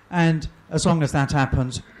 and as long as that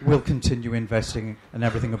happens, we'll continue investing and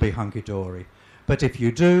everything will be hunky-dory. But if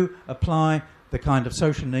you do apply the kind of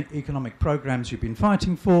social and economic programs you've been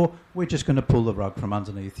fighting for, we're just going to pull the rug from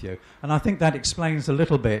underneath you. And I think that explains a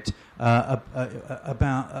little bit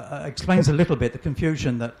explains a little bit the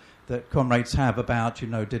confusion that comrades have about,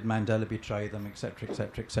 did Mandela betray them, etc.,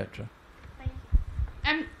 etc., etc. Thank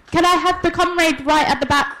you. Can I have the comrade right at the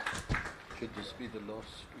back? Should this be the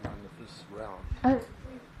last one of this round? Oh,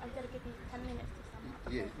 I've got to give you 10 minutes to sum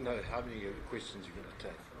up. Yeah, no, how many questions are you going to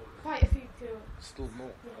take? Quite a few too. Still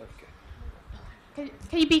more? Yeah. Okay.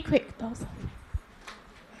 Can you be quick, Dawson?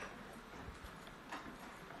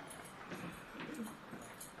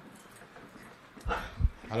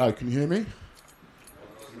 Hello, can you hear me?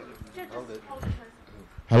 Hold it.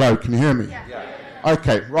 Hello, can you hear me? Yeah.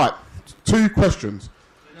 Okay, right. 2 questions.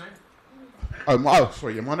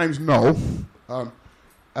 Sorry, my name's Noel. South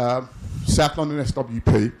London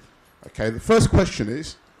SWP. Okay, the first question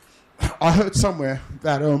is, I heard somewhere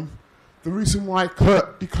that the reason why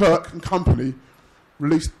de Klerk and company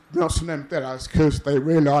released Nelson Mandela is because they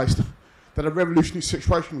realised that a revolutionary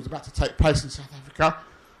situation was about to take place in South Africa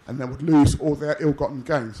and they would lose all their ill-gotten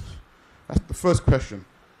gains. That's the first question.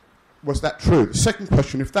 Was that true? The second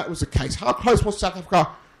question, if that was the case, how close was South Africa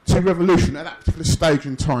to revolution at that particular stage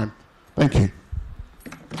in time? Thank you.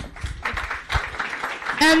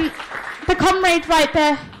 The comrade right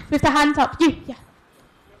there with the hands up. You, yeah.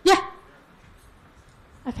 Yeah.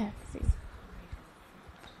 Okay, see.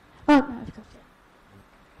 Oh, no, of course, yeah.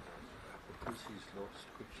 What was his last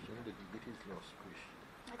question? Did he get his last question?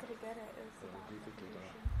 I didn't get it. It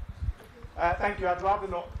was thank you. I'd rather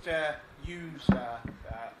not use the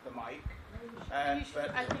mic. I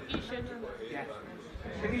think you should. Yeah.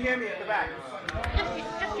 Can you hear me at the back?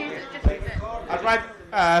 Just use it. Just use it.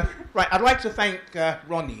 I'd like to thank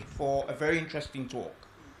Ronnie for a very interesting talk.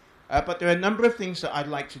 But there are a number of things that I'd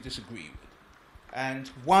like to disagree with. And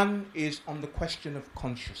one is on the question of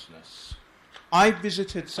consciousness. I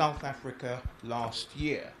visited South Africa last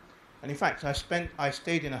year. And in fact, I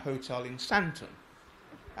stayed in a hotel in Sandton.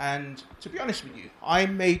 And to be honest with you, I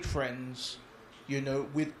made friends,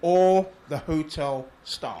 with all the hotel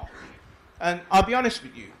staff. And I'll be honest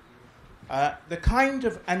with you, the kind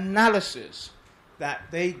of analysis that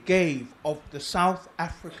they gave of the South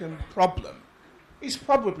African problem is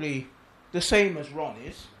probably the same as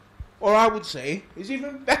Ronnie's, or I would say is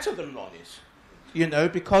even better than Ronnie's, you know,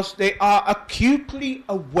 because they are acutely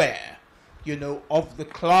aware, you know, of the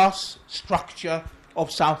class structure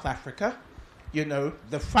of South Africa, you know,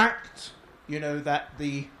 the fact, you know, that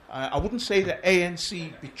I wouldn't say the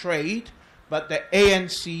ANC betrayed, but the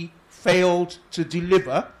ANC failed to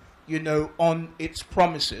deliver, you know, on its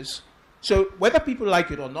promises. So whether people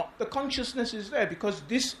like it or not, the consciousness is there because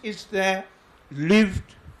this is their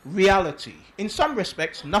lived reality. In some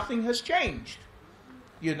respects, nothing has changed,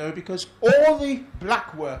 you know, because all the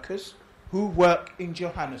black workers who work in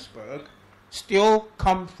Johannesburg still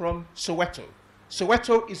come from Soweto.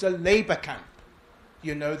 Soweto is a labor camp,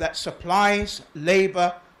 you know, that supplies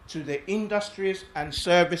labor to the industries and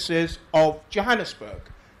services of Johannesburg.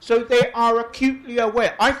 So they are acutely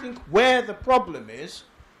aware. I think where the problem is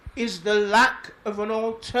the lack of an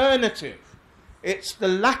alternative. It's the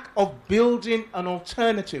lack of building an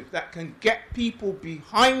alternative that can get people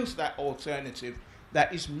behind that alternative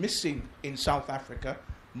that is missing in South Africa,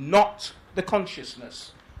 not the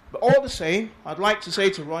consciousness. But all the same, I'd like to say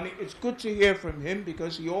to Ronnie, it's good to hear from him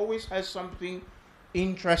because he always has something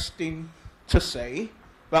interesting to say.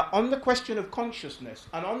 But on the question of consciousness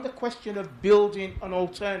and on the question of building an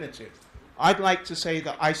alternative, I'd like to say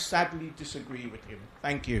that I sadly disagree with him.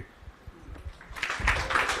 Thank you.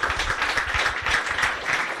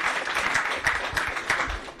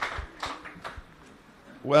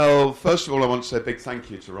 Well, first of all, I want to say a big thank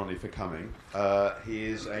you to Ronnie for coming. He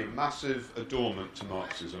is a massive adornment to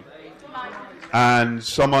Marxism and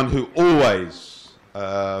someone who always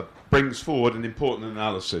brings forward an important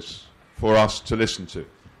analysis for us to listen to.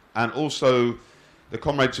 And also, the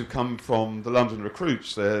comrades who've come from the London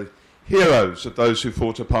recruits, they're heroes of those who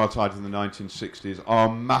fought apartheid in the 1960s, are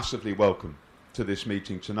massively welcome to this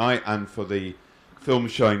meeting tonight and for the film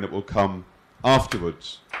showing that will come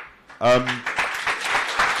afterwards.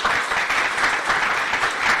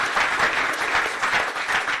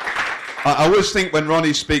 I always think when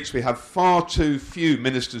Ronnie speaks, we have far too few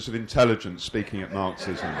ministers of intelligence speaking at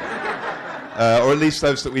Marxism, or at least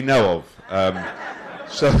those that we know of.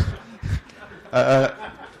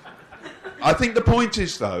 I think the point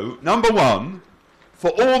is, though, number one, for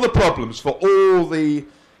all the problems, for all the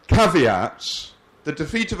caveats, the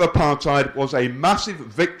defeat of apartheid was a massive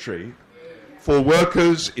victory for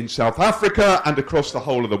workers in South Africa and across the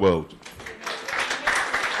whole of the world.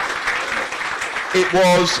 It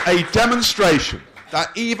was a demonstration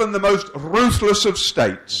that even the most ruthless of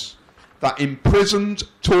states that imprisoned,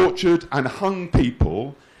 tortured and hung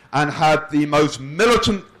people and had the most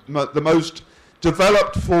militant, the most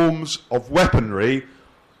developed forms of weaponry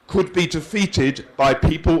could be defeated by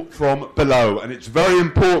people from below. And it's very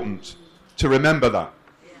important to remember that.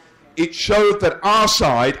 It showed that our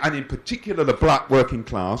side, and in particular the black working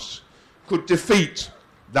class, could defeat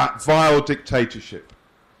that vile dictatorship.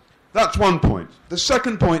 That's one point. The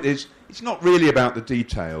second point is, it's not really about the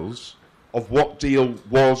details of what deal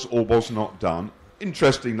was or was not done,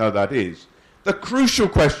 interesting though that is. The crucial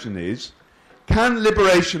question is, can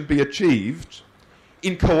liberation be achieved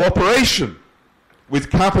in cooperation with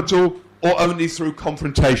capital or only through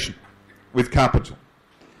confrontation with capital?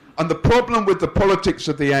 And the problem with the politics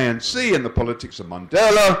of the ANC and the politics of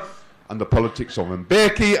Mandela and the politics of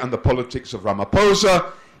Mbeki and the politics of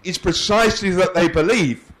Ramaphosa is precisely that they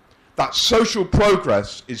believe that social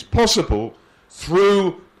progress is possible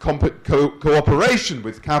through cooperation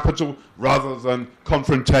with capital rather than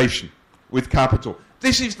confrontation with capital.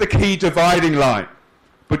 This is the key dividing line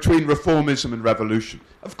between reformism and revolution.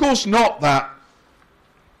 Of course, not that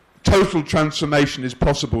total transformation is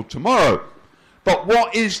possible tomorrow, but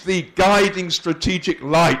what is the guiding strategic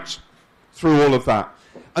light through all of that?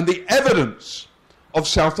 And the evidence of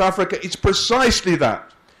South Africa is precisely that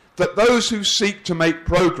those who seek to make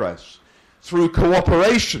progress through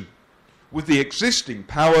cooperation with the existing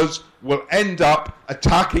powers will end up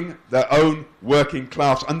attacking their own working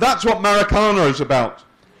class. And that's what Marikana is about.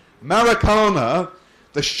 Marikana,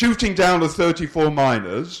 the shooting down of 34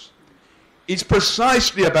 miners, is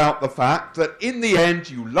precisely about the fact that in the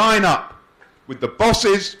end you line up with the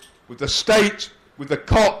bosses, with the state, with the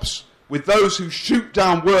cops, with those who shoot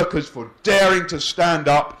down workers for daring to stand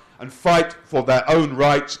up and fight for their own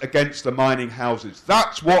rights against the mining houses.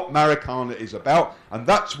 That's what Marikana is about, and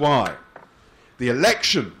that's why the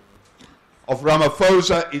election of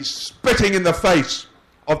Ramaphosa is spitting in the face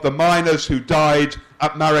of the miners who died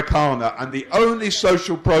at Marikana, and the only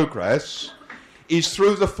social progress is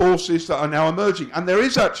through the forces that are now emerging. And there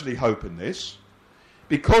is actually hope in this,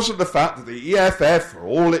 because of the fact that the EFF, for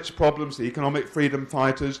all its problems, the economic freedom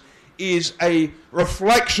fighters, is a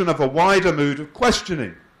reflection of a wider mood of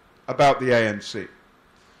questioning about the ANC.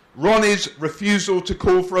 Ronnie's refusal to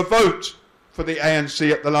call for a vote for the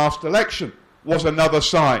ANC at the last election was another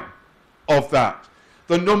sign of that.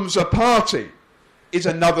 The NUMSA party is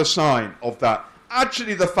another sign of that.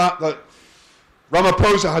 Actually, the fact that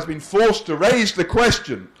Ramaphosa has been forced to raise the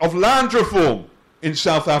question of land reform in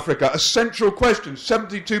South Africa, a central question,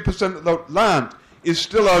 72% of the land is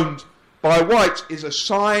still owned by whites, is a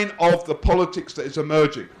sign of the politics that is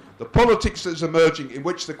emerging. The politics that is emerging in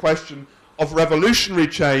which the question of revolutionary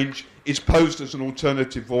change is posed as an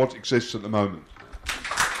alternative to what exists at the moment.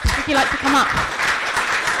 Would you like to come up?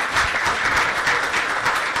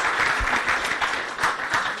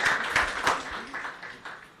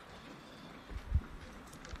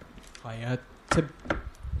 Hi, Tim.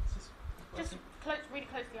 Just really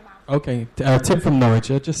close to your mouth. Okay, Tim from Norwich.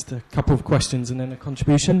 Just a couple of questions and then a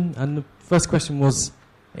contribution. And the first question was,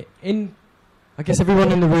 I guess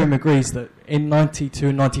everyone in the room agrees that in 92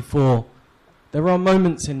 and 94, there are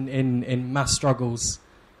moments in mass struggles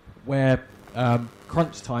where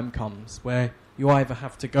crunch time comes, where you either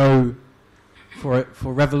have to go for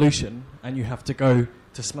revolution and you have to go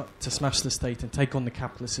to smash the state and take on the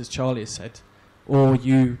capitalists, as Charlie has said, or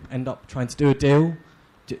you end up trying to do a deal.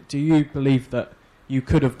 Do you believe that you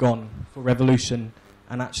could have gone for revolution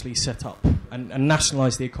and actually set up and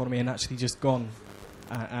nationalised the economy and actually just gone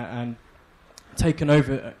and taken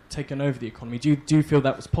over the economy? Do you feel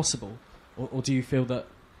that was possible, or do you feel that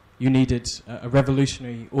you needed a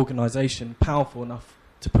revolutionary organisation powerful enough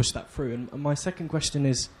to push that through? And my second question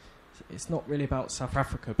is, it's not really about South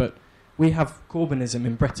Africa, but we have Corbynism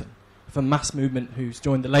in Britain, with a mass movement who's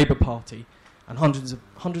joined the Labour Party, and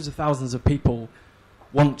hundreds of thousands of people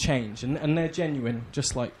want change, and they're genuine,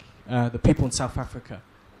 just like the people in South Africa,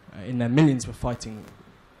 in their millions were fighting,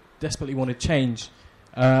 desperately wanted change.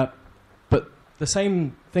 But the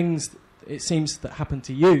same things, it seems, that happened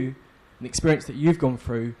to you, and the experience that you've gone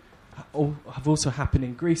through, have also happened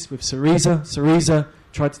in Greece with Syriza. Syriza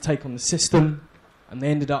tried to take on the system, and they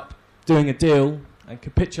ended up doing a deal and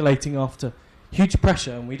capitulating after huge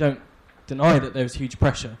pressure, and we don't deny that there was huge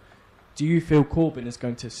pressure. Do you feel Corbyn is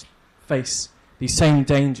going to face these same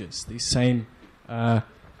dangers, these same...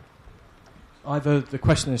 either the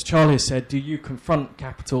question, as Charlie has said, do you confront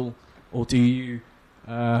capital, or do you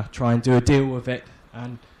try and do a deal with it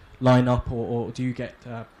and line up, or do you get,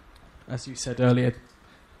 as you said earlier,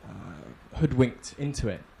 hoodwinked into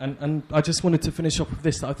it? And I just wanted to finish off with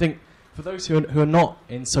this, that I think for those who are not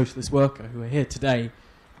in Socialist Worker, who are here today,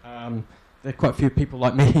 there are quite a few people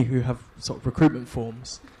like me who have sort of recruitment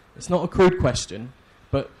forms. It's not a crude question,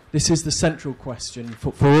 but this is the central question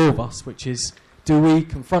for all of us, which is, do we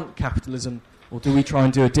confront capitalism, or do we try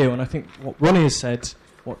and do a deal? And I think what Ronnie has said,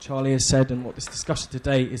 what Charlie has said, and what this discussion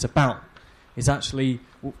today is about, is actually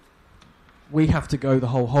we have to go the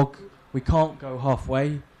whole hog. We can't go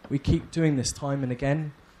halfway. We keep doing this time and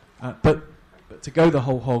again. But to go the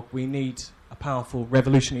whole hog, we need a powerful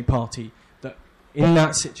revolutionary party that, in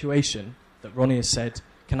that situation that Ronnie has said,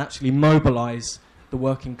 can actually mobilise the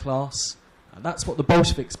working class. That's what the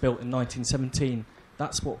Bolsheviks built in 1917.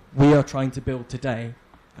 That's what we are trying to build today.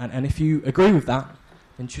 And if you agree with that,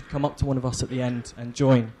 then you should come up to one of us at the end and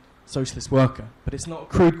join Socialist Worker. But it's not a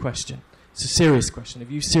crude question. It's a serious question. If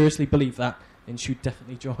you seriously believe that, then you should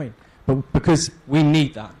definitely join. But because we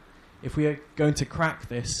need that. If we are going to crack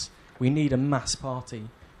this, we need a mass party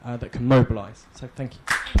that can mobilise. So thank you.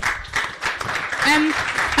 I'm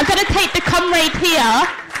going to take the comrade here,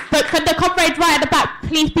 but for the comrade right at the back,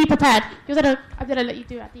 please be prepared. I'm going to let you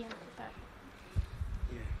do it at the end.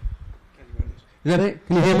 Is that it?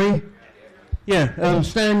 Can you hear me? Yeah,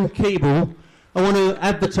 Stan Keeble. I want to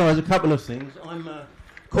advertise a couple of things. I'm a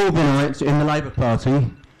Corbynite in the Labour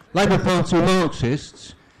Party. Labour Party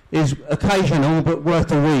Marxists is occasional but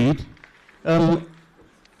worth a read.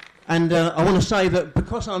 And I want to say that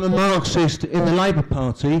because I'm a Marxist in the Labour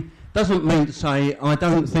Party doesn't mean to say I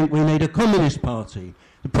don't think we need a Communist Party.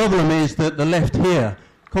 The problem is that the left here,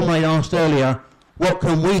 Comrade asked earlier, what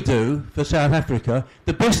can we do for South Africa?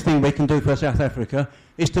 The best thing we can do for South Africa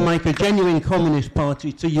is to make a genuine Communist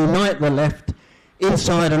Party to unite the left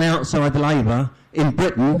inside and outside Labour in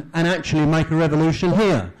Britain and actually make a revolution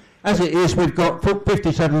here. As it is, we've got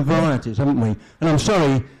 57 varieties, haven't we? And I'm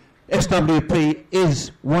sorry, SWP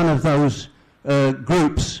is one of those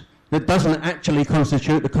groups that doesn't actually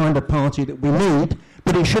constitute the kind of party that we need,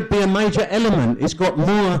 but it should be a major element. It's got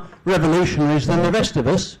more revolutionaries than the rest of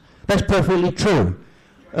us. That's perfectly true.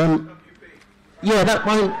 Yeah, that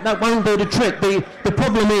won't do the trick. The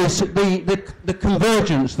problem is the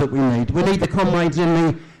convergence that we need. We need the comrades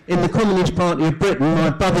in the Communist Party of Britain, my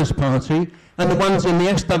brother's party, and the ones in the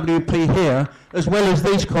SWP here, as well as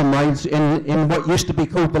these comrades in what used to be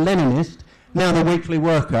called the Leninist, now the Weekly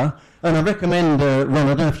Worker. And I recommend, Ron,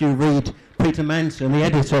 I don't know if you read Peter Manson, the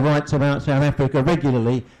editor, writes about South Africa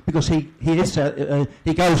regularly because he goes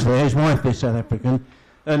there, his wife is South African,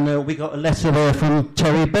 and we got a letter there from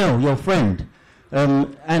Terry Bell, your friend.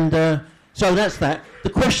 So that's that. The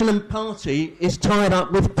question of party is tied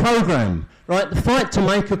up with programme, right? The fight to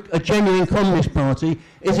make a genuine communist party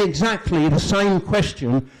is exactly the same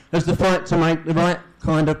question as the fight to make the right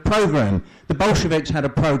kind of programme. The Bolsheviks had a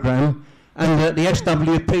programme, and the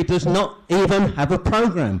SWP does not even have a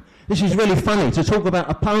programme. This is really funny, to talk about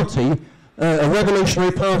a party, a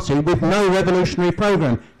revolutionary party with no revolutionary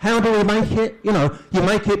programme. How do we make it? You know, you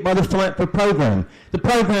make it by the fight for programme. The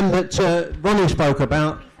programme that Ronnie spoke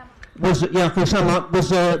about was, I can sum up, was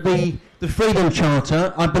the Freedom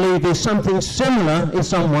Charter, I believe, is something similar in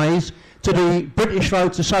some ways to the British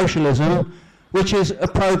Road to Socialism, which is a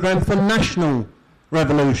programme for national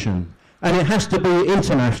revolution. And it has to be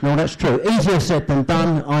international, that's true. Easier said than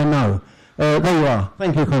done, I know. There you are.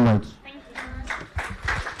 Thank you, comrades.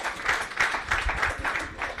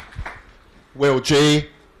 Will G.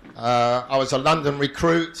 I was a London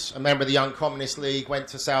recruit, a member of the Young Communist League, went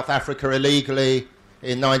to South Africa illegally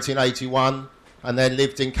in 1981, and then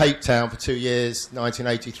lived in Cape Town for 2 years,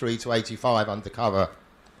 1983 to 85, undercover.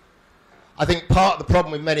 I think part of the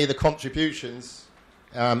problem with many of the contributions,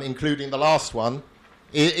 including the last one,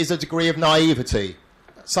 is a degree of naivety.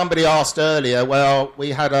 Somebody asked earlier, well, we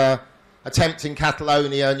had an attempt in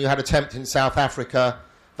Catalonia and you had an attempt in South Africa.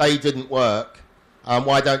 They didn't work.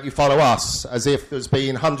 Why don't you follow us? As if there's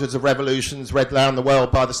been hundreds of revolutions read around the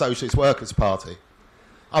world by the Socialist Workers Party.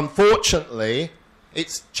 Unfortunately,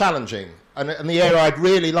 it's challenging. And the area I'd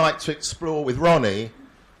really like to explore with Ronnie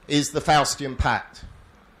is the Faustian Pact.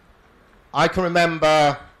 I can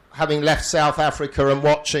remember having left South Africa and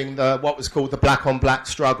watching what was called the black-on-black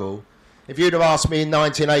struggle. If you'd have asked me in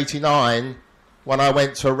 1989, when I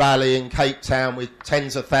went to a rally in Cape Town with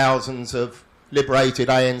tens of thousands of liberated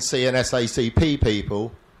ANC and SACP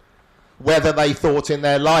people, whether they thought in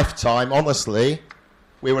their lifetime, honestly,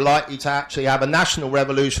 we were likely to actually have a national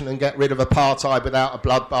revolution and get rid of apartheid without a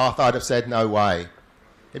bloodbath, I'd have said no way.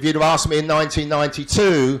 If you'd have asked me in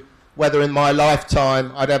 1992 whether in my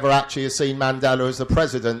lifetime I'd ever actually have seen Mandela as the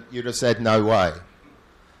president, you'd have said no way.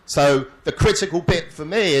 So the critical bit for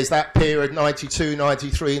me is that period 92,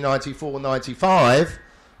 93, 94, 95,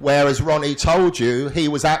 where, as Ronnie told you, he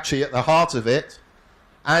was actually at the heart of it,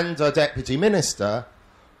 and a deputy minister,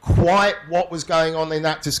 quite what was going on in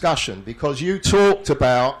that discussion, because you talked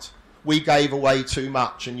about we gave away too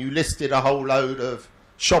much, and you listed a whole load of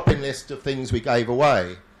shopping list of things we gave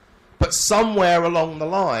away. But somewhere along the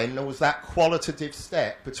line, there was that qualitative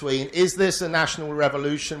step between, is this a national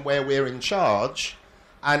revolution where we're in charge,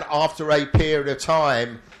 and after a period of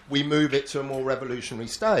time, we move it to a more revolutionary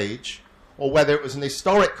stage, or whether it was an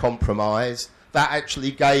historic compromise that actually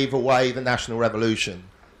gave away the national revolution.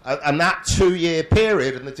 And that 2-year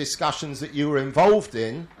period and the discussions that you were involved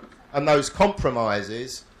in and those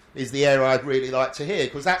compromises is the area I'd really like to hear,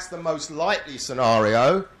 because that's the most likely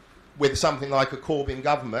scenario with something like a Corbyn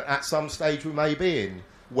government at some stage we may be in.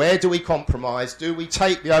 Where do we compromise? Do we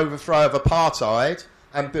take the overthrow of apartheid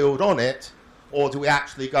and build on it, or do we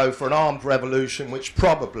actually go for an armed revolution which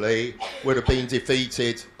probably would have been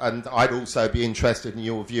defeated? And I'd also be interested in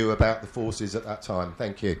your view about the forces at that time.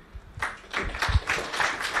 Thank you.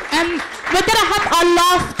 We're going to have our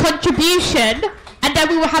last contribution, and then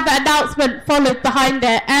we will have an announcement followed behind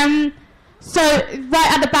it. So,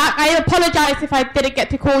 right at the back, I apologise if I didn't get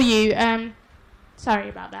to call you. Sorry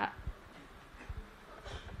about that.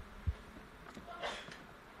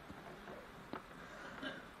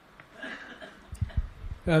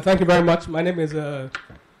 Thank you very much. My name is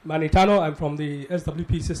Manitano. I'm from the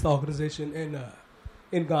SWP sister organization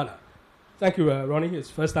in Ghana. Thank you, Ronnie. It's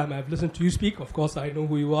the first time I've listened to you speak. Of course, I know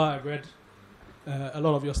who you are. I've read a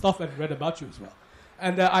lot of your stuff and read about you as well.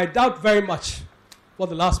 And I doubt very much what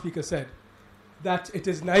the last speaker said, that it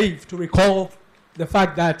is naive to recall the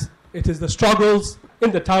fact that it is the struggles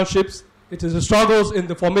in the townships, it is the struggles in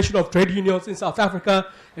the formation of trade unions in South Africa,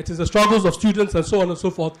 it is the struggles of students and so on and so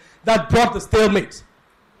forth that brought the stalemate,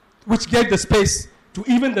 which gave the space to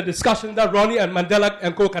even the discussion that Ronnie and Mandela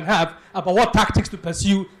and co can have about what tactics to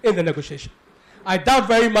pursue in the negotiation. I doubt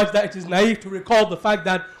very much that it is naive to recall the fact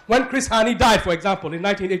that when Chris Hani died, for example, in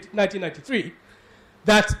 1993,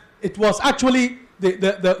 that it was actually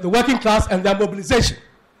the working class and their mobilization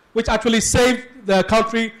which actually saved the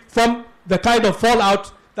country from the kind of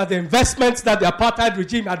fallout that the investments that the apartheid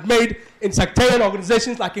regime had made in sectarian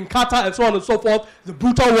organizations like in Qatar and so on and so forth, the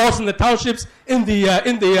brutal wars in the townships, in the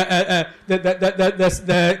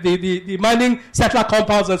mining settler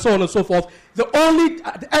compounds and so on and so forth.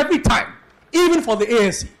 Every time, even for the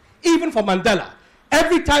ANC, even for Mandela,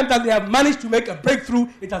 every time that they have managed to make a breakthrough,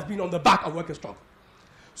 it has been on the back of worker struggle.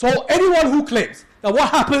 So anyone who claims that what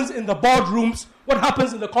happens in the boardrooms, what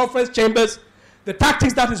happens in the conference chambers, the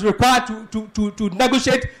tactics that is required to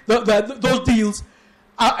negotiate those deals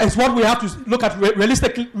is what we have to look at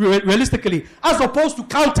realistically, as opposed to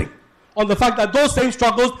counting on the fact that those same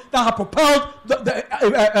struggles that have propelled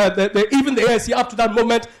even the ANC up to that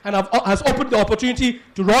moment and has opened the opportunity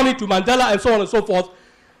to Ronnie, to Mandela, and so on and so forth,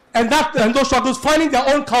 and those struggles finding their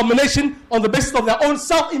own culmination on the basis of their own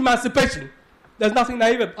self-emancipation. There's nothing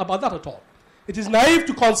naive about that at all. It is naive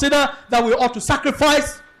to consider that we ought to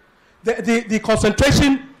sacrifice the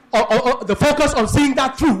concentration or the focus on seeing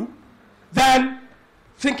that through than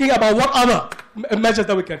thinking about what other measures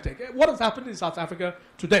that we can take. What has happened in South Africa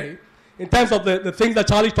today in terms of the things that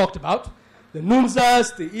Charlie talked about, the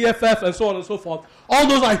NUMSAs, the EFF, and so on and so forth, all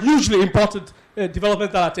those are hugely important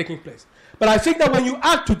developments that are taking place. But I think that when you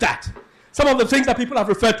add to that some of the things that people have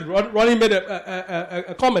referred to, Ronnie made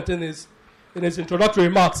a comment in his introductory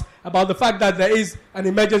remarks about the fact that there is an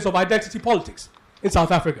emergence of identity politics in South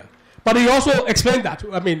Africa. But he also explained that,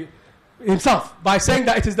 himself, by saying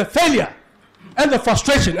that it is the failure and the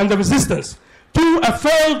frustration and the resistance to a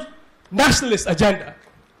failed nationalist agenda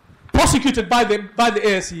prosecuted by the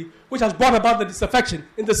ANC, which has brought about the disaffection.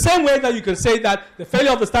 In the same way that you can say that the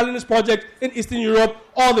failure of the Stalinist project in Eastern Europe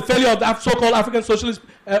or the failure of the so-called African Socialist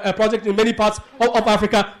project in many parts of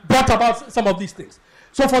Africa brought about some of these things.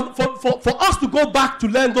 So for us to go back to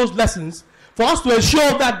learn those lessons, for us to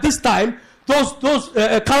ensure that this time those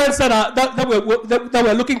currents that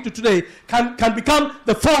we're looking to today can become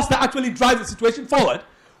the force that actually drives the situation forward,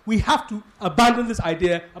 we have to abandon this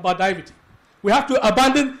idea about naivety. We have to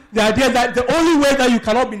abandon the idea that the only way that you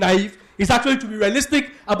cannot be naive is actually to be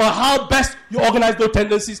realistic about how best you organize those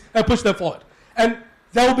tendencies and push them forward. And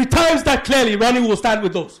there will be times that clearly Ronnie will stand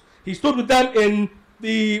with those. He stood with them in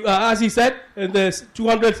the, as he said, in the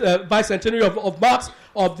 200th bicentenary of Marx,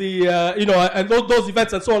 of the, and those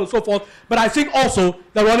events and so on and so forth. But I think also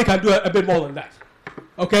that Ronnie can do a bit more than that.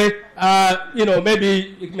 Okay?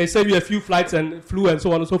 Maybe it may save you a few flights and flu and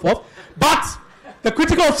so on and so forth. But the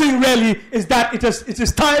critical thing really is that it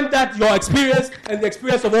is time that your experience and the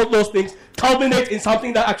experience of all those things culminate in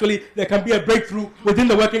something that actually there can be a breakthrough within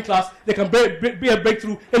the working class. There can be a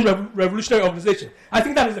breakthrough in revolutionary organization. I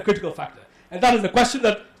think that is the critical factor. And that is the question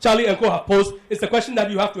that Charlie and Co have posed. It's the question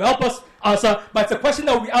that you have to help us answer, but it's a question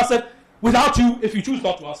that will be answered without you if you choose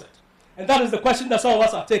not to answer it. And that is the question that some of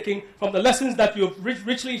us are taking from the lessons that you have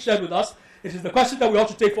richly shared with us. It is the question that we ought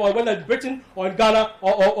to take forward, whether in Britain or in Ghana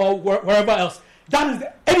or wherever else. That is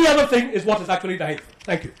any other thing is what is actually naive.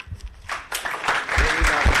 Thank you.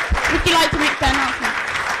 Would you like to make the announcement?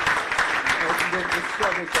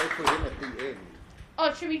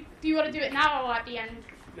 Oh, do you want to do it now or at the end?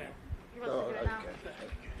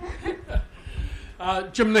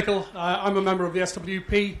 Jim Nichol, I'm a member of the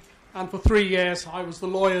SWP, and for 3 years I was the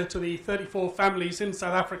lawyer to the 34 families in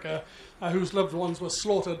South Africa whose loved ones were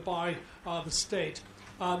slaughtered by the state.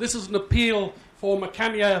 This is an appeal for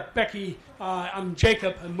Makania, Becky and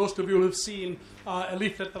Jacob, and most of you will have seen a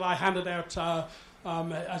leaflet that I handed out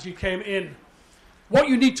as you came in. What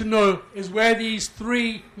you need to know is where these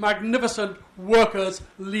three magnificent workers'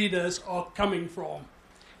 leaders are coming from.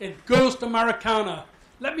 It goes to Marikana.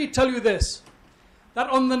 Let me tell you this, that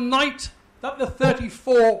on the night that the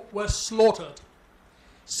 34 were slaughtered,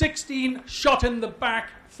 16 shot in the back,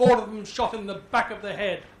 4 of them shot in the back of the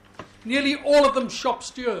head, nearly all of them shop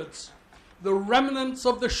stewards. The remnants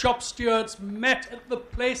of the shop stewards met at the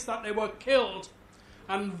place that they were killed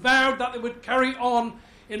and vowed that they would carry on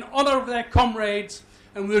in honour of their comrades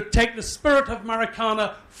and would take the spirit of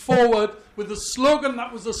Marikana forward with the slogan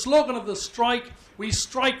that was the slogan of the strike, "We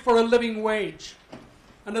strike for a living wage."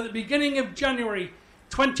 And at the beginning of January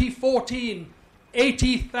 2014,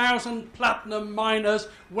 80,000 platinum miners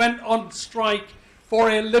went on strike for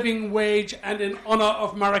a living wage and in honour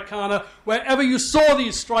of Marikana. Wherever you saw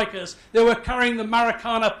these strikers, they were carrying the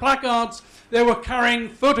Marikana placards, they were carrying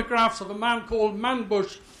photographs of a man called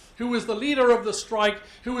Manbush, who was the leader of the strike,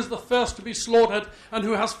 who was the first to be slaughtered, and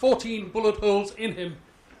who has 14 bullet holes in him.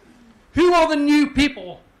 Who are the new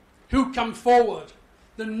people who come forward?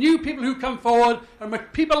 The new people who come forward are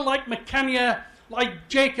people like Makania, like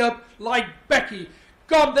Jacob, like Becky.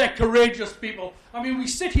 God, they're courageous people. I mean, we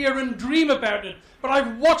sit here and dream about it, but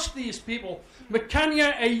I've watched these people.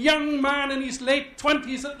 McCania, a young man in his late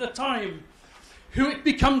 20s at the time, who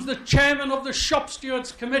becomes the chairman of the Shop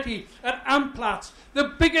Stewards Committee at Amplatz,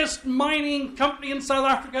 the biggest mining company in South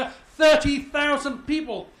Africa, 30,000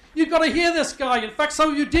 people. You've got to hear this guy. In fact,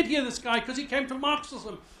 some of you did hear this guy because he came to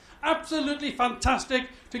Marxism. Absolutely fantastic,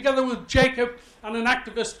 together with Jacob and an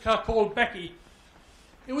activist called Becky.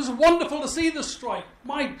 It was wonderful to see the strike.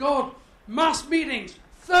 My God, mass meetings,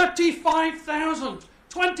 35,000,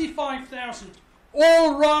 25,000,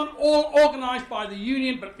 all run, all organised by the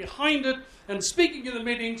union, but behind it, and speaking in the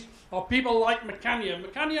meetings, are people like McCania.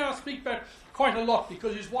 McCania I speak about quite a lot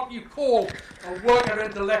because he's what you call a worker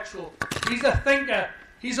intellectual. He's a thinker,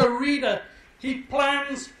 he's a reader, he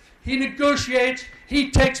plans, he negotiates,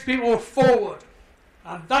 he takes people forward.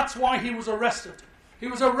 And that's why he was arrested. He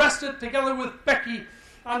was arrested together with Becky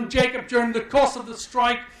and Jacob during the course of the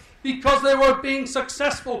strike because they were being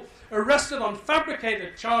successful, arrested on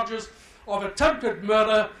fabricated charges of attempted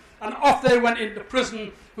murder, and off they went into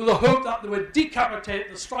prison with the hope that they would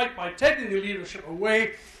decapitate the strike by taking the leadership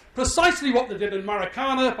away, precisely what they did in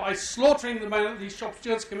Marikana by slaughtering the men of the Shop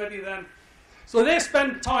Stewards Committee then. So they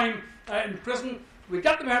spend time in prison. We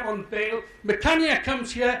get them out on bail. McCania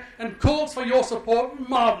comes here and calls for your support.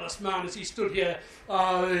 Marvellous man as he stood here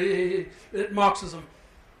at Marxism.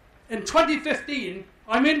 In 2015,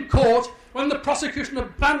 I'm in court when the prosecution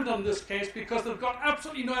abandoned this case because they've got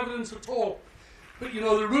absolutely no evidence at all. But you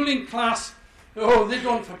know, the ruling class, oh, they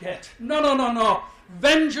don't forget. No.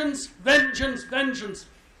 Vengeance, vengeance, vengeance.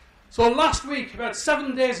 So last week, about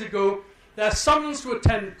 7 days ago, they're summoned to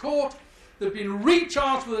attend court. They've been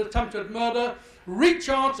recharged with attempted murder,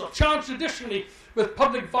 recharged or charged additionally with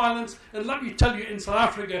public violence, and let me tell you, in South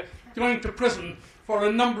Africa, going to prison for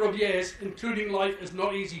a number of years, including life, is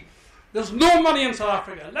not easy. There's no money in South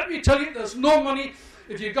Africa. Let me tell you, there's no money.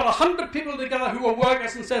 If you've got 100 people together who are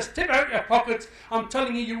workers and says, tip out your pockets, I'm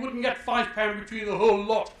telling you, you wouldn't get £5 between the whole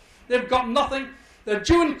lot. They've got nothing. They're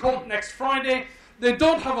due in court next Friday. They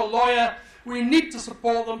don't have a lawyer. We need to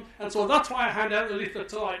support them, and so that's why I hand out the leaflet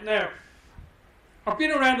tonight. Now, I've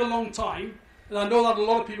been around a long time, and I know that a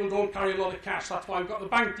lot of people don't carry a lot of cash. That's why I've got the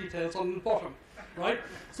bank details on the bottom, right?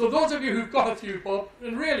 So those of you who've got a few bob,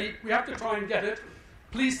 and really, we have to try and get it,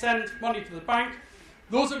 please send money to the bank.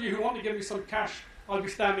 Those of you who want to give me some cash, I'll be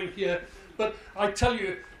standing here. But I tell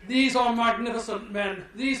you, these are magnificent men.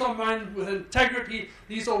 These are men with integrity.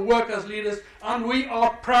 These are workers' leaders, and we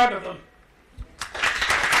are proud of them.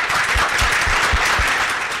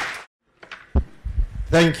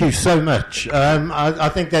 Thank you so much. I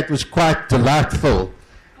think that was quite delightful.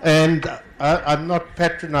 And I'm not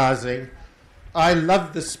patronizing. I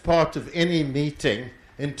love this part of any meeting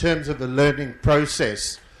in terms of the learning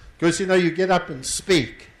process. Because, you know, you get up and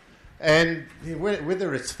speak, and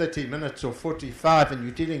whether it's 30 minutes or 45 and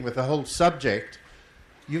you're dealing with the whole subject,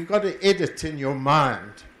 you've got to edit in your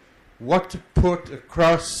mind what to put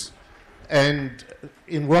across and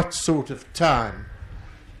in what sort of time.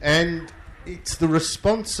 And it's the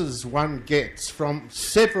responses one gets from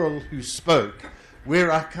several who spoke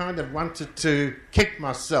where I kind of wanted to kick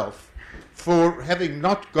myself for having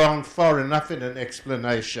not gone far enough in an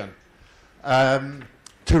explanation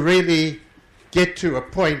to really get to a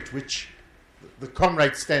point which the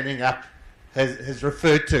comrade standing up has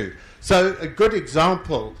referred to. So a good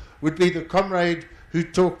example would be the comrade who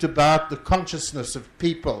talked about the consciousness of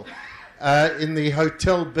people in the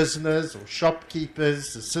hotel business or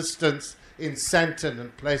shopkeepers, assistants in Sandton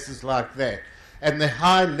and places like that, and the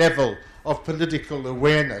high level of political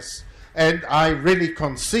awareness. And I really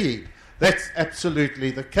concede that's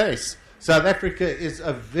absolutely the case. South Africa is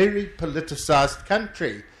a very politicized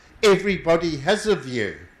country. Everybody has a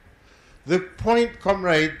view. The point,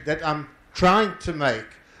 comrade, that I'm trying to make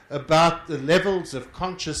about the levels of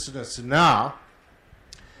consciousness now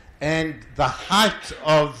and the height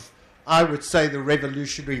of, I would say, the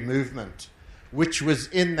revolutionary movement, which was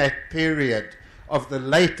in that period of the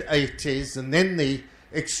late 80s and then the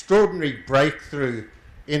extraordinary breakthrough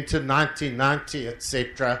into 1990,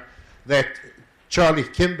 etc., that Charlie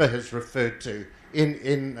Kimber has referred to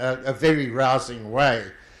in a very rousing way,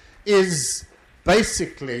 is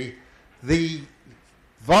basically the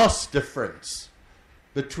vast difference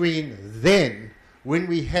between then, when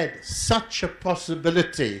we had such a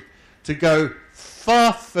possibility to go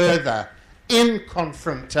far further in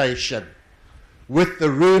confrontation with the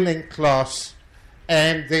ruling class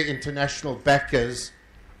and their international backers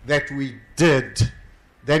than we did,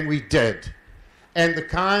 and the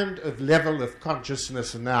kind of level of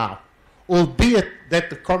consciousness now, albeit that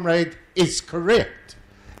the comrade is correct,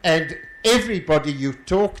 and everybody you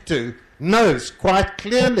talk to knows quite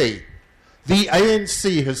clearly the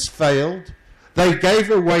ANC has failed, they gave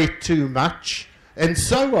away too much, and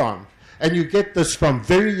so on. And you get this from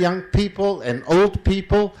very young people and old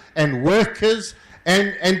people and workers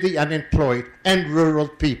and the unemployed and rural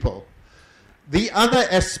people. The other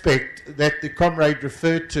aspect that the comrade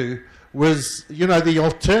referred to was, you know, the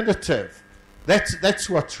alternative. That's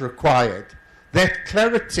what's required. That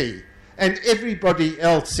clarity, and everybody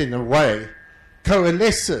else in a way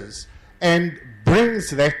coalesces and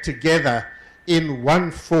brings that together in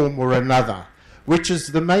one form or another, which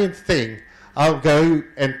is the main thing I'll go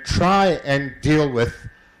and try and deal with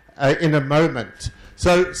in a moment.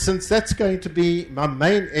 So since that's going to be my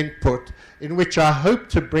main input, in which I hope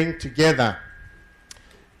to bring together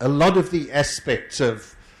a lot of the aspects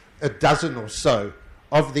of a dozen or so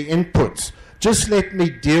of the inputs, just let me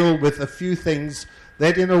deal with a few things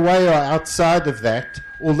that in a way are outside of that,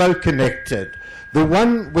 although connected. The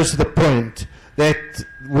one was the point that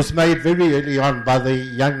was made very early on by the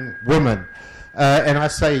young woman, and I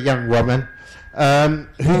say young woman,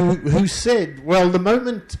 who said, well, the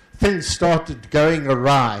moment things started going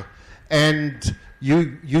awry and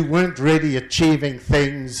you weren't really achieving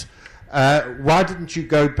things, why didn't you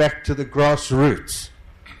go back to the grassroots?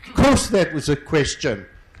 Of course that was a question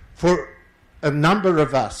for a number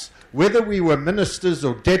of us, whether we were ministers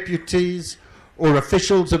or deputies or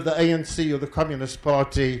officials of the ANC or the Communist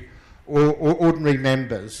Party or ordinary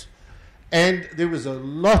members. And there was a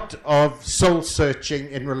lot of soul-searching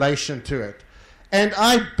in relation to it. And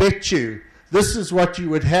I bet you this is what you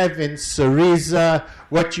would have in Syriza,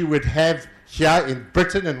 what you would have here in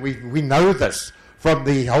Britain, and we know this from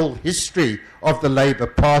the whole history of the Labour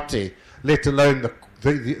Party, let alone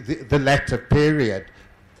the latter period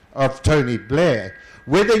of Tony Blair.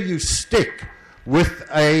 Whether you stick with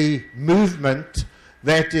a movement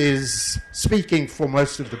that is speaking for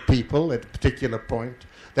most of the people at a particular point,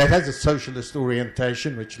 that has a socialist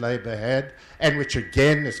orientation, which Labour had, and which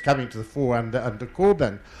again is coming to the fore under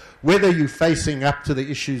Corbyn, whether you're facing up to the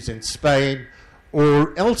issues in Spain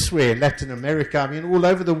or elsewhere, Latin America, I mean, all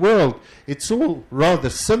over the world, it's all rather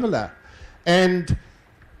similar. And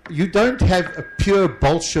you don't have a pure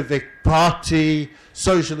Bolshevik party,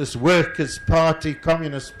 Socialist Workers Party,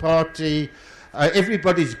 Communist Party.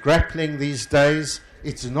 Everybody's grappling these days.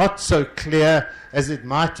 It's not so clear as it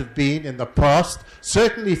might have been in the past.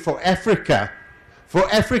 Certainly for Africa.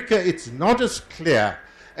 For Africa, it's not as clear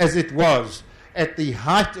as it was at the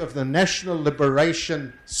height of the national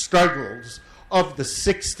liberation struggles of the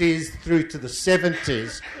 60s through to the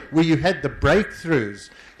 70s, where you had the breakthroughs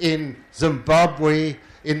in Zimbabwe,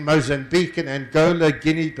 in Mozambique and Angola,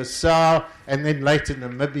 Guinea-Bissau, and then later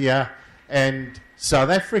Namibia and South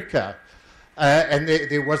Africa. And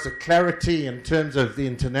there was a clarity in terms of the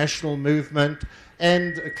international movement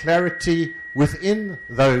and a clarity within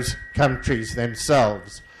those countries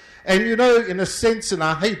themselves. And you know, in a sense, and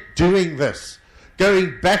I hate doing this,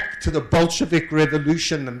 going back to the Bolshevik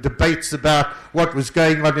Revolution and debates about what was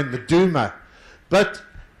going on in the Duma, but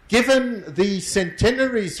given the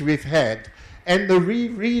centenaries we've had and the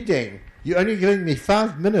rereading, you're only giving me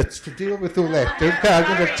 5 minutes to deal with all that. Okay, I'm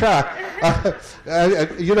going to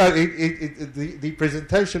try. You know, the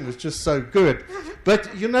presentation was just so good.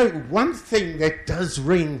 But, you know, one thing that does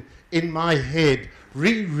ring in my head,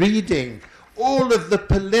 rereading all of the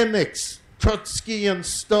polemics, Trotsky and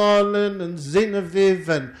Stalin and Zinoviev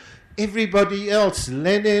and everybody else,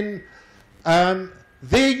 Lenin,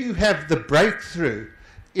 there you have the breakthrough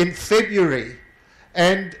in February,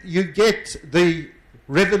 and you get the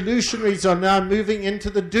revolutionaries are now moving into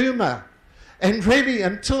the Duma. And really,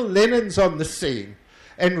 until Lenin's on the scene,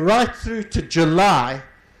 and right through to July,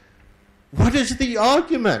 what is the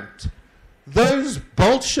argument? Those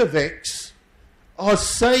Bolsheviks are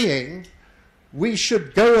saying we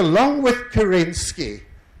should go along with Kerensky,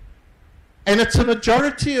 and it's a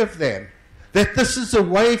majority of them, that this is a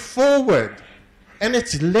way forward. And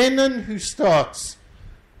it's Lenin who starts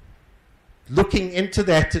looking into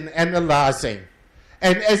that and analyzing.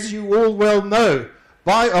 And as you all well know,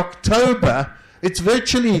 by October, it's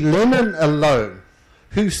virtually Lenin alone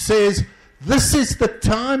who says, this is the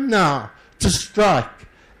time now to strike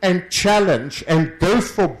and challenge and go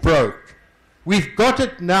for broke. We've got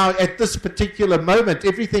it now at this particular moment.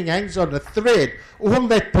 Everything hangs on a thread. All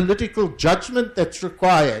that political judgment that's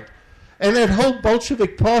required. And that whole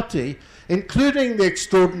Bolshevik party, including the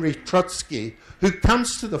extraordinary Trotsky, who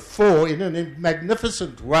comes to the fore in a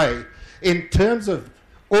magnificent way in terms of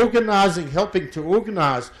organizing, helping to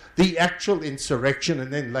organize the actual insurrection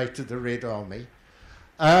and then later the Red Army,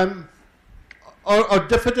 are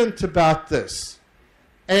diffident about this.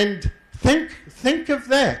 And Think of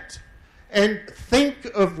that, and think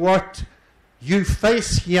of what you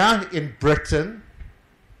face here in Britain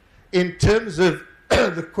in terms of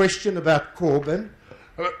the question about Corbyn,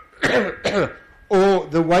 or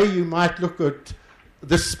the way you might look at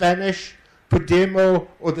the Spanish, Podemos,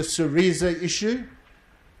 or the Syriza issue,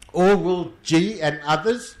 Orwell G and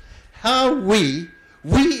others, how we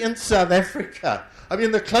in South Africa, I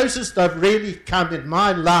mean, the closest I've really come in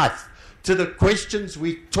my life to the questions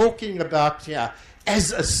we're talking about here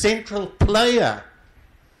as a central player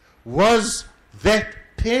was that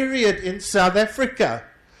period in South Africa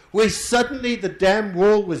where suddenly the damn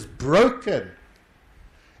wall was broken.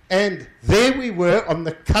 And there we were on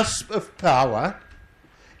the cusp of power,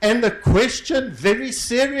 and the question very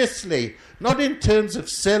seriously, not in terms of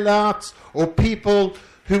sellouts or people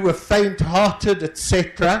who were faint-hearted,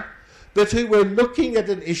 etc., but who were looking at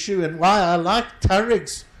an issue, and why I like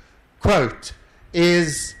Tariq's quote,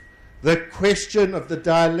 is the question of the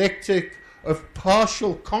dialectic of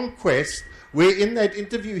partial conquest, where in that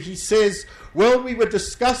interview he says, well, we were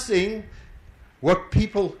discussing what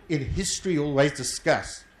people in history always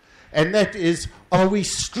discuss, and that is, are we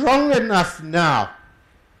strong enough now?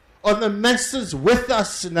 Are the masses with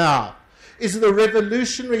us now? Is the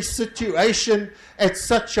revolutionary situation at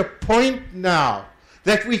such a point now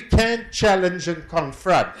that we can challenge and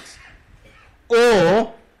confront?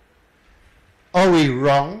 Or are we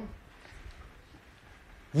wrong?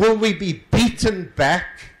 Will we be beaten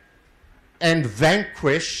back and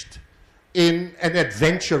vanquished in an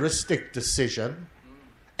adventuristic decision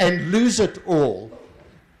and lose it all?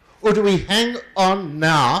 Or do we hang on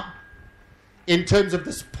now in terms of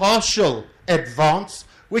this partial advance,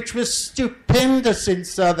 which was stupendous in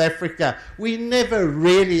South Africa? We never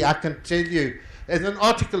really, I can tell you, in an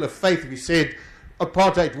article of faith we said,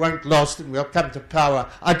 apartheid won't last and we'll come to power.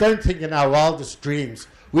 I don't think in our wildest dreams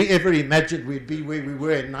we ever imagined we'd be where we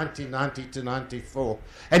were in 1990 to 94.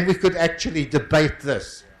 And we could actually debate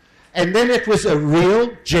this. And then it was a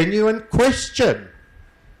real, genuine question.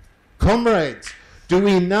 Comrades, do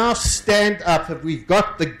we now stand up? Have we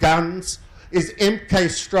got the guns? Is MK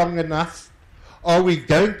strong enough? Are we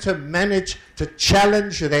going to manage to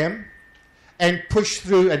challenge them and push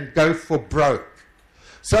through and go for broke?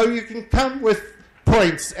 So you can come with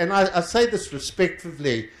points, and I say this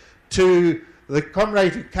respectfully to the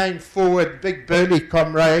comrade who came forward, big burly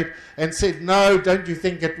comrade, and said, no, don't you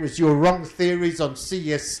think it was your wrong theories on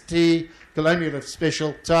CST, colonial of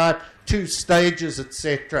special type, 2 stages,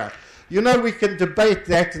 etc. You know, we can debate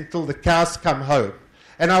that until the cows come home.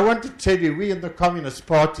 And I want to tell you, we in the Communist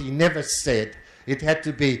Party never said it had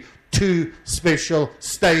to be 2 special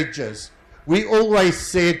stages. We always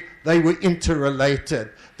said they were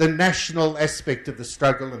interrelated, the national aspect of the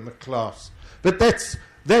struggle and the class. But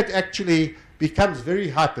that actually becomes very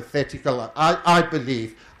hypothetical, I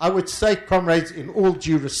believe. I would say, comrades, in all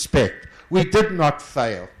due respect, we did not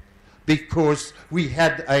fail because we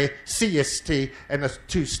had a CST and a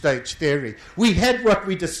 2-stage theory. We had what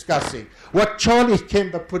we're discussing, what Charlie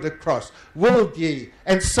Kemper put across, Will Yee,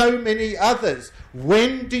 and so many others.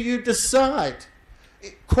 When do you decide?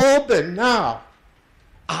 Corbyn now,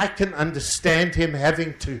 I can understand him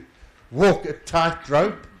having to walk a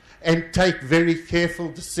tightrope and take very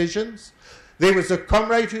careful decisions. There was a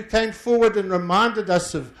comrade who came forward and reminded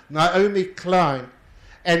us of Naomi Klein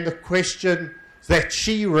and the question that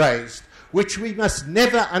she raised, which we must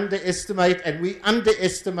never underestimate, and we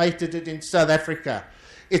underestimated it in South Africa.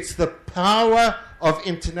 It's the power of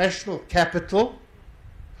international capital.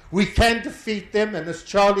 We can defeat them, and as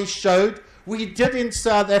Charlie showed, we did in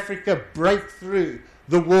South Africa break through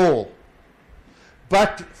the wall.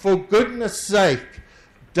 But for goodness sake,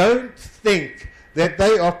 don't think that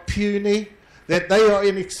they are puny, that they are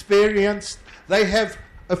inexperienced. They have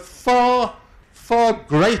a far, far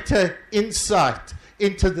greater insight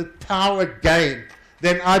into the power game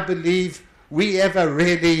than I believe we ever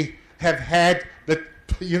really have had, but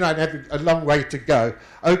you know, have a long way to go.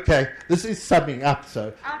 Okay, this is summing up,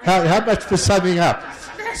 so how much for summing up?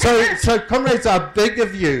 So comrades, I beg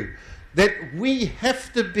of you that we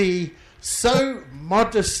have to be so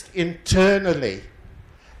modest internally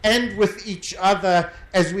and with each other,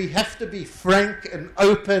 as we have to be frank and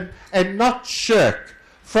open and not shirk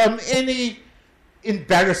from any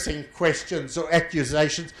embarrassing questions or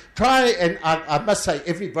accusations. Try, and I must say,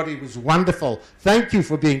 everybody was wonderful. Thank you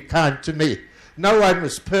for being kind to me. No one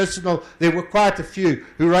was personal. There were quite a few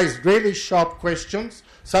who raised really sharp questions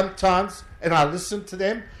sometimes, and I listened to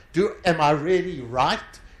them. Am I really right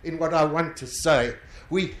in what I want to say?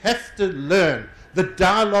 We have to learn the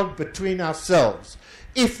dialogue between ourselves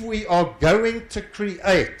if we are going to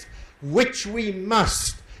create, which we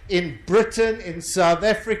must, in Britain, in South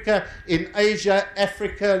Africa, in Asia,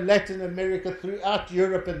 Africa, Latin America, throughout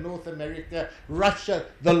Europe and North America, Russia,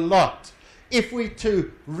 the lot. If we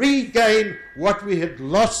to regain what we had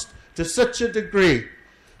lost to such a degree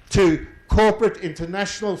to corporate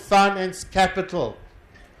international finance capital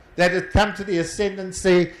that had come to the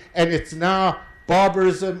ascendancy and it's now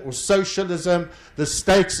barbarism or socialism, the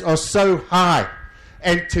stakes are so high.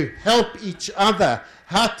 And to help each other,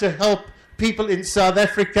 how to help people in South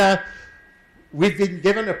Africa, we've been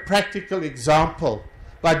given a practical example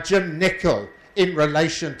by Jim Nicol in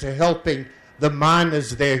relation to helping the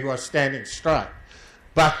miners there who are standing strike,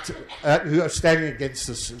 but who are standing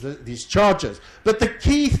against these charges. But the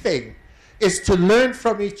key thing is to learn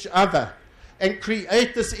from each other and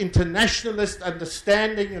create this internationalist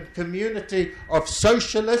understanding and community of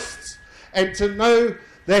socialists, and to know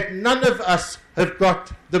that none of us have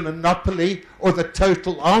got the monopoly or the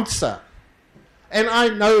total answer. And I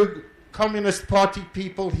know Communist Party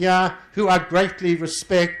people here who I greatly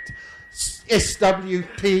respect,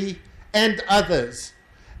 SWP and others.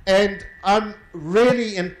 And I'm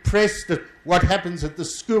really impressed at what happens at the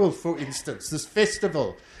school, for instance, this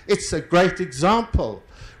festival. It's a great example.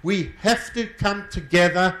 We have to come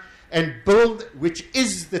together and build, which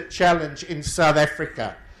is the challenge in South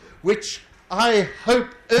Africa, which I hope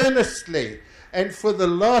earnestly, and for the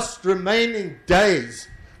last remaining days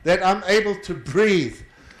that I'm able to breathe,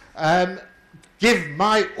 give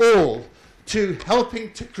my all to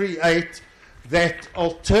helping to create that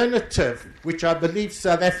alternative, which I believe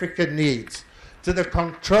South Africa needs, to the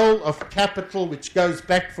control of capital, which goes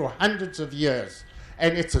back for hundreds of years.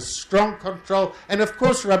 And it's a strong control. And of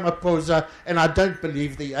course Ramaphosa, and I don't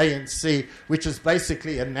believe the ANC, which is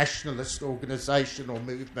basically a nationalist organization or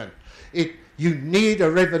movement. You need a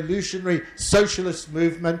revolutionary socialist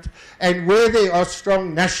movement, and where there are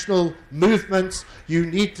strong national movements, you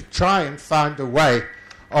need to try and find a way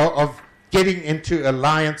of getting into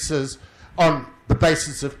alliances on the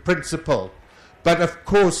basis of principle. But of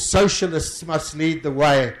course, socialists must lead the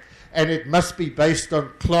way, and it must be based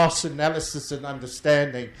on class analysis and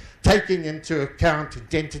understanding, taking into account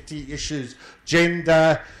identity issues,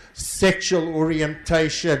 gender, sexual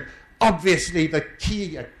orientation, obviously the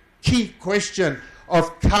key question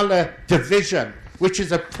of color division, which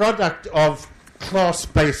is a product of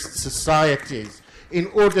class-based societies, in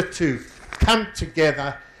order to come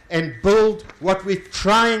together and build what we're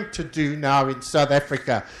trying to do now in South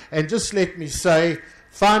Africa. And just let me say,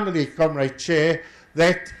 finally, Comrade Chair,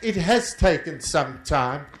 that it has taken some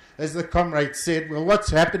time. As the comrade said, well, what's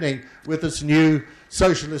happening with this new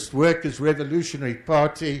Socialist Workers Revolutionary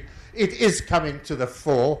Party? It is coming to the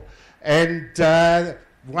fore, and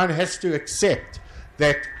one has to accept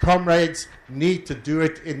that comrades need to do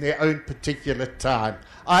it in their own particular time.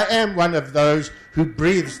 I am one of those who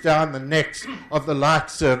breathes down the necks of the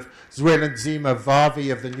likes of Zwelinzima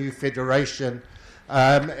Vavi of the New Federation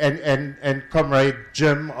and Comrade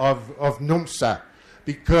Jim of NUMSA,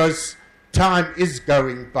 because time is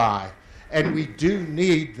going by, and we do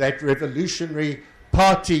need that revolutionary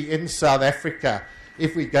party in South Africa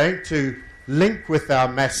if we're going to link with our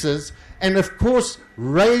masses and, of course,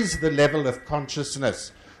 raise the level of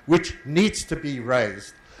consciousness, which needs to be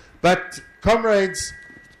raised. But, comrades,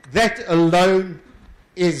 that alone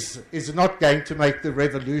is not going to make the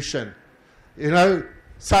revolution. You know,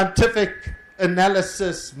 scientific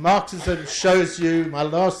analysis, Marxism shows you, my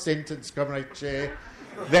last sentence, Comrade Chair,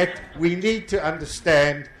 that we need to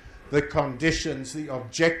understand the conditions, the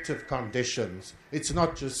objective conditions. It's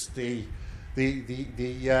not just the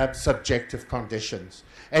subjective conditions.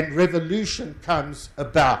 And revolution comes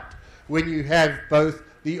about when you have both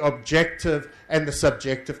the objective and the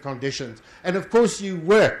subjective conditions. And of course you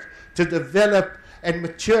work to develop and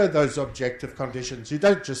mature those objective conditions. You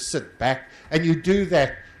don't just sit back, and you do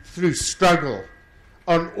that through struggle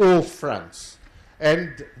on all fronts.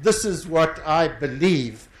 And this is what I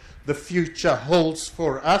believe the future holds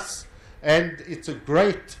for us, and it's a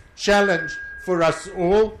great challenge for us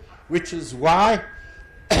all, which is why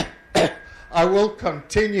I will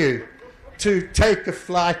continue to take a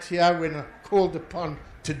flight here when I'm called upon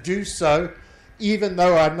to do so, even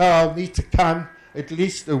though I know I'll need to come at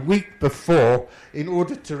least a week before in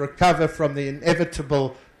order to recover from the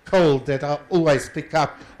inevitable cold that I always pick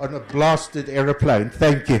up on a blasted aeroplane.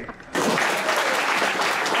 Thank you.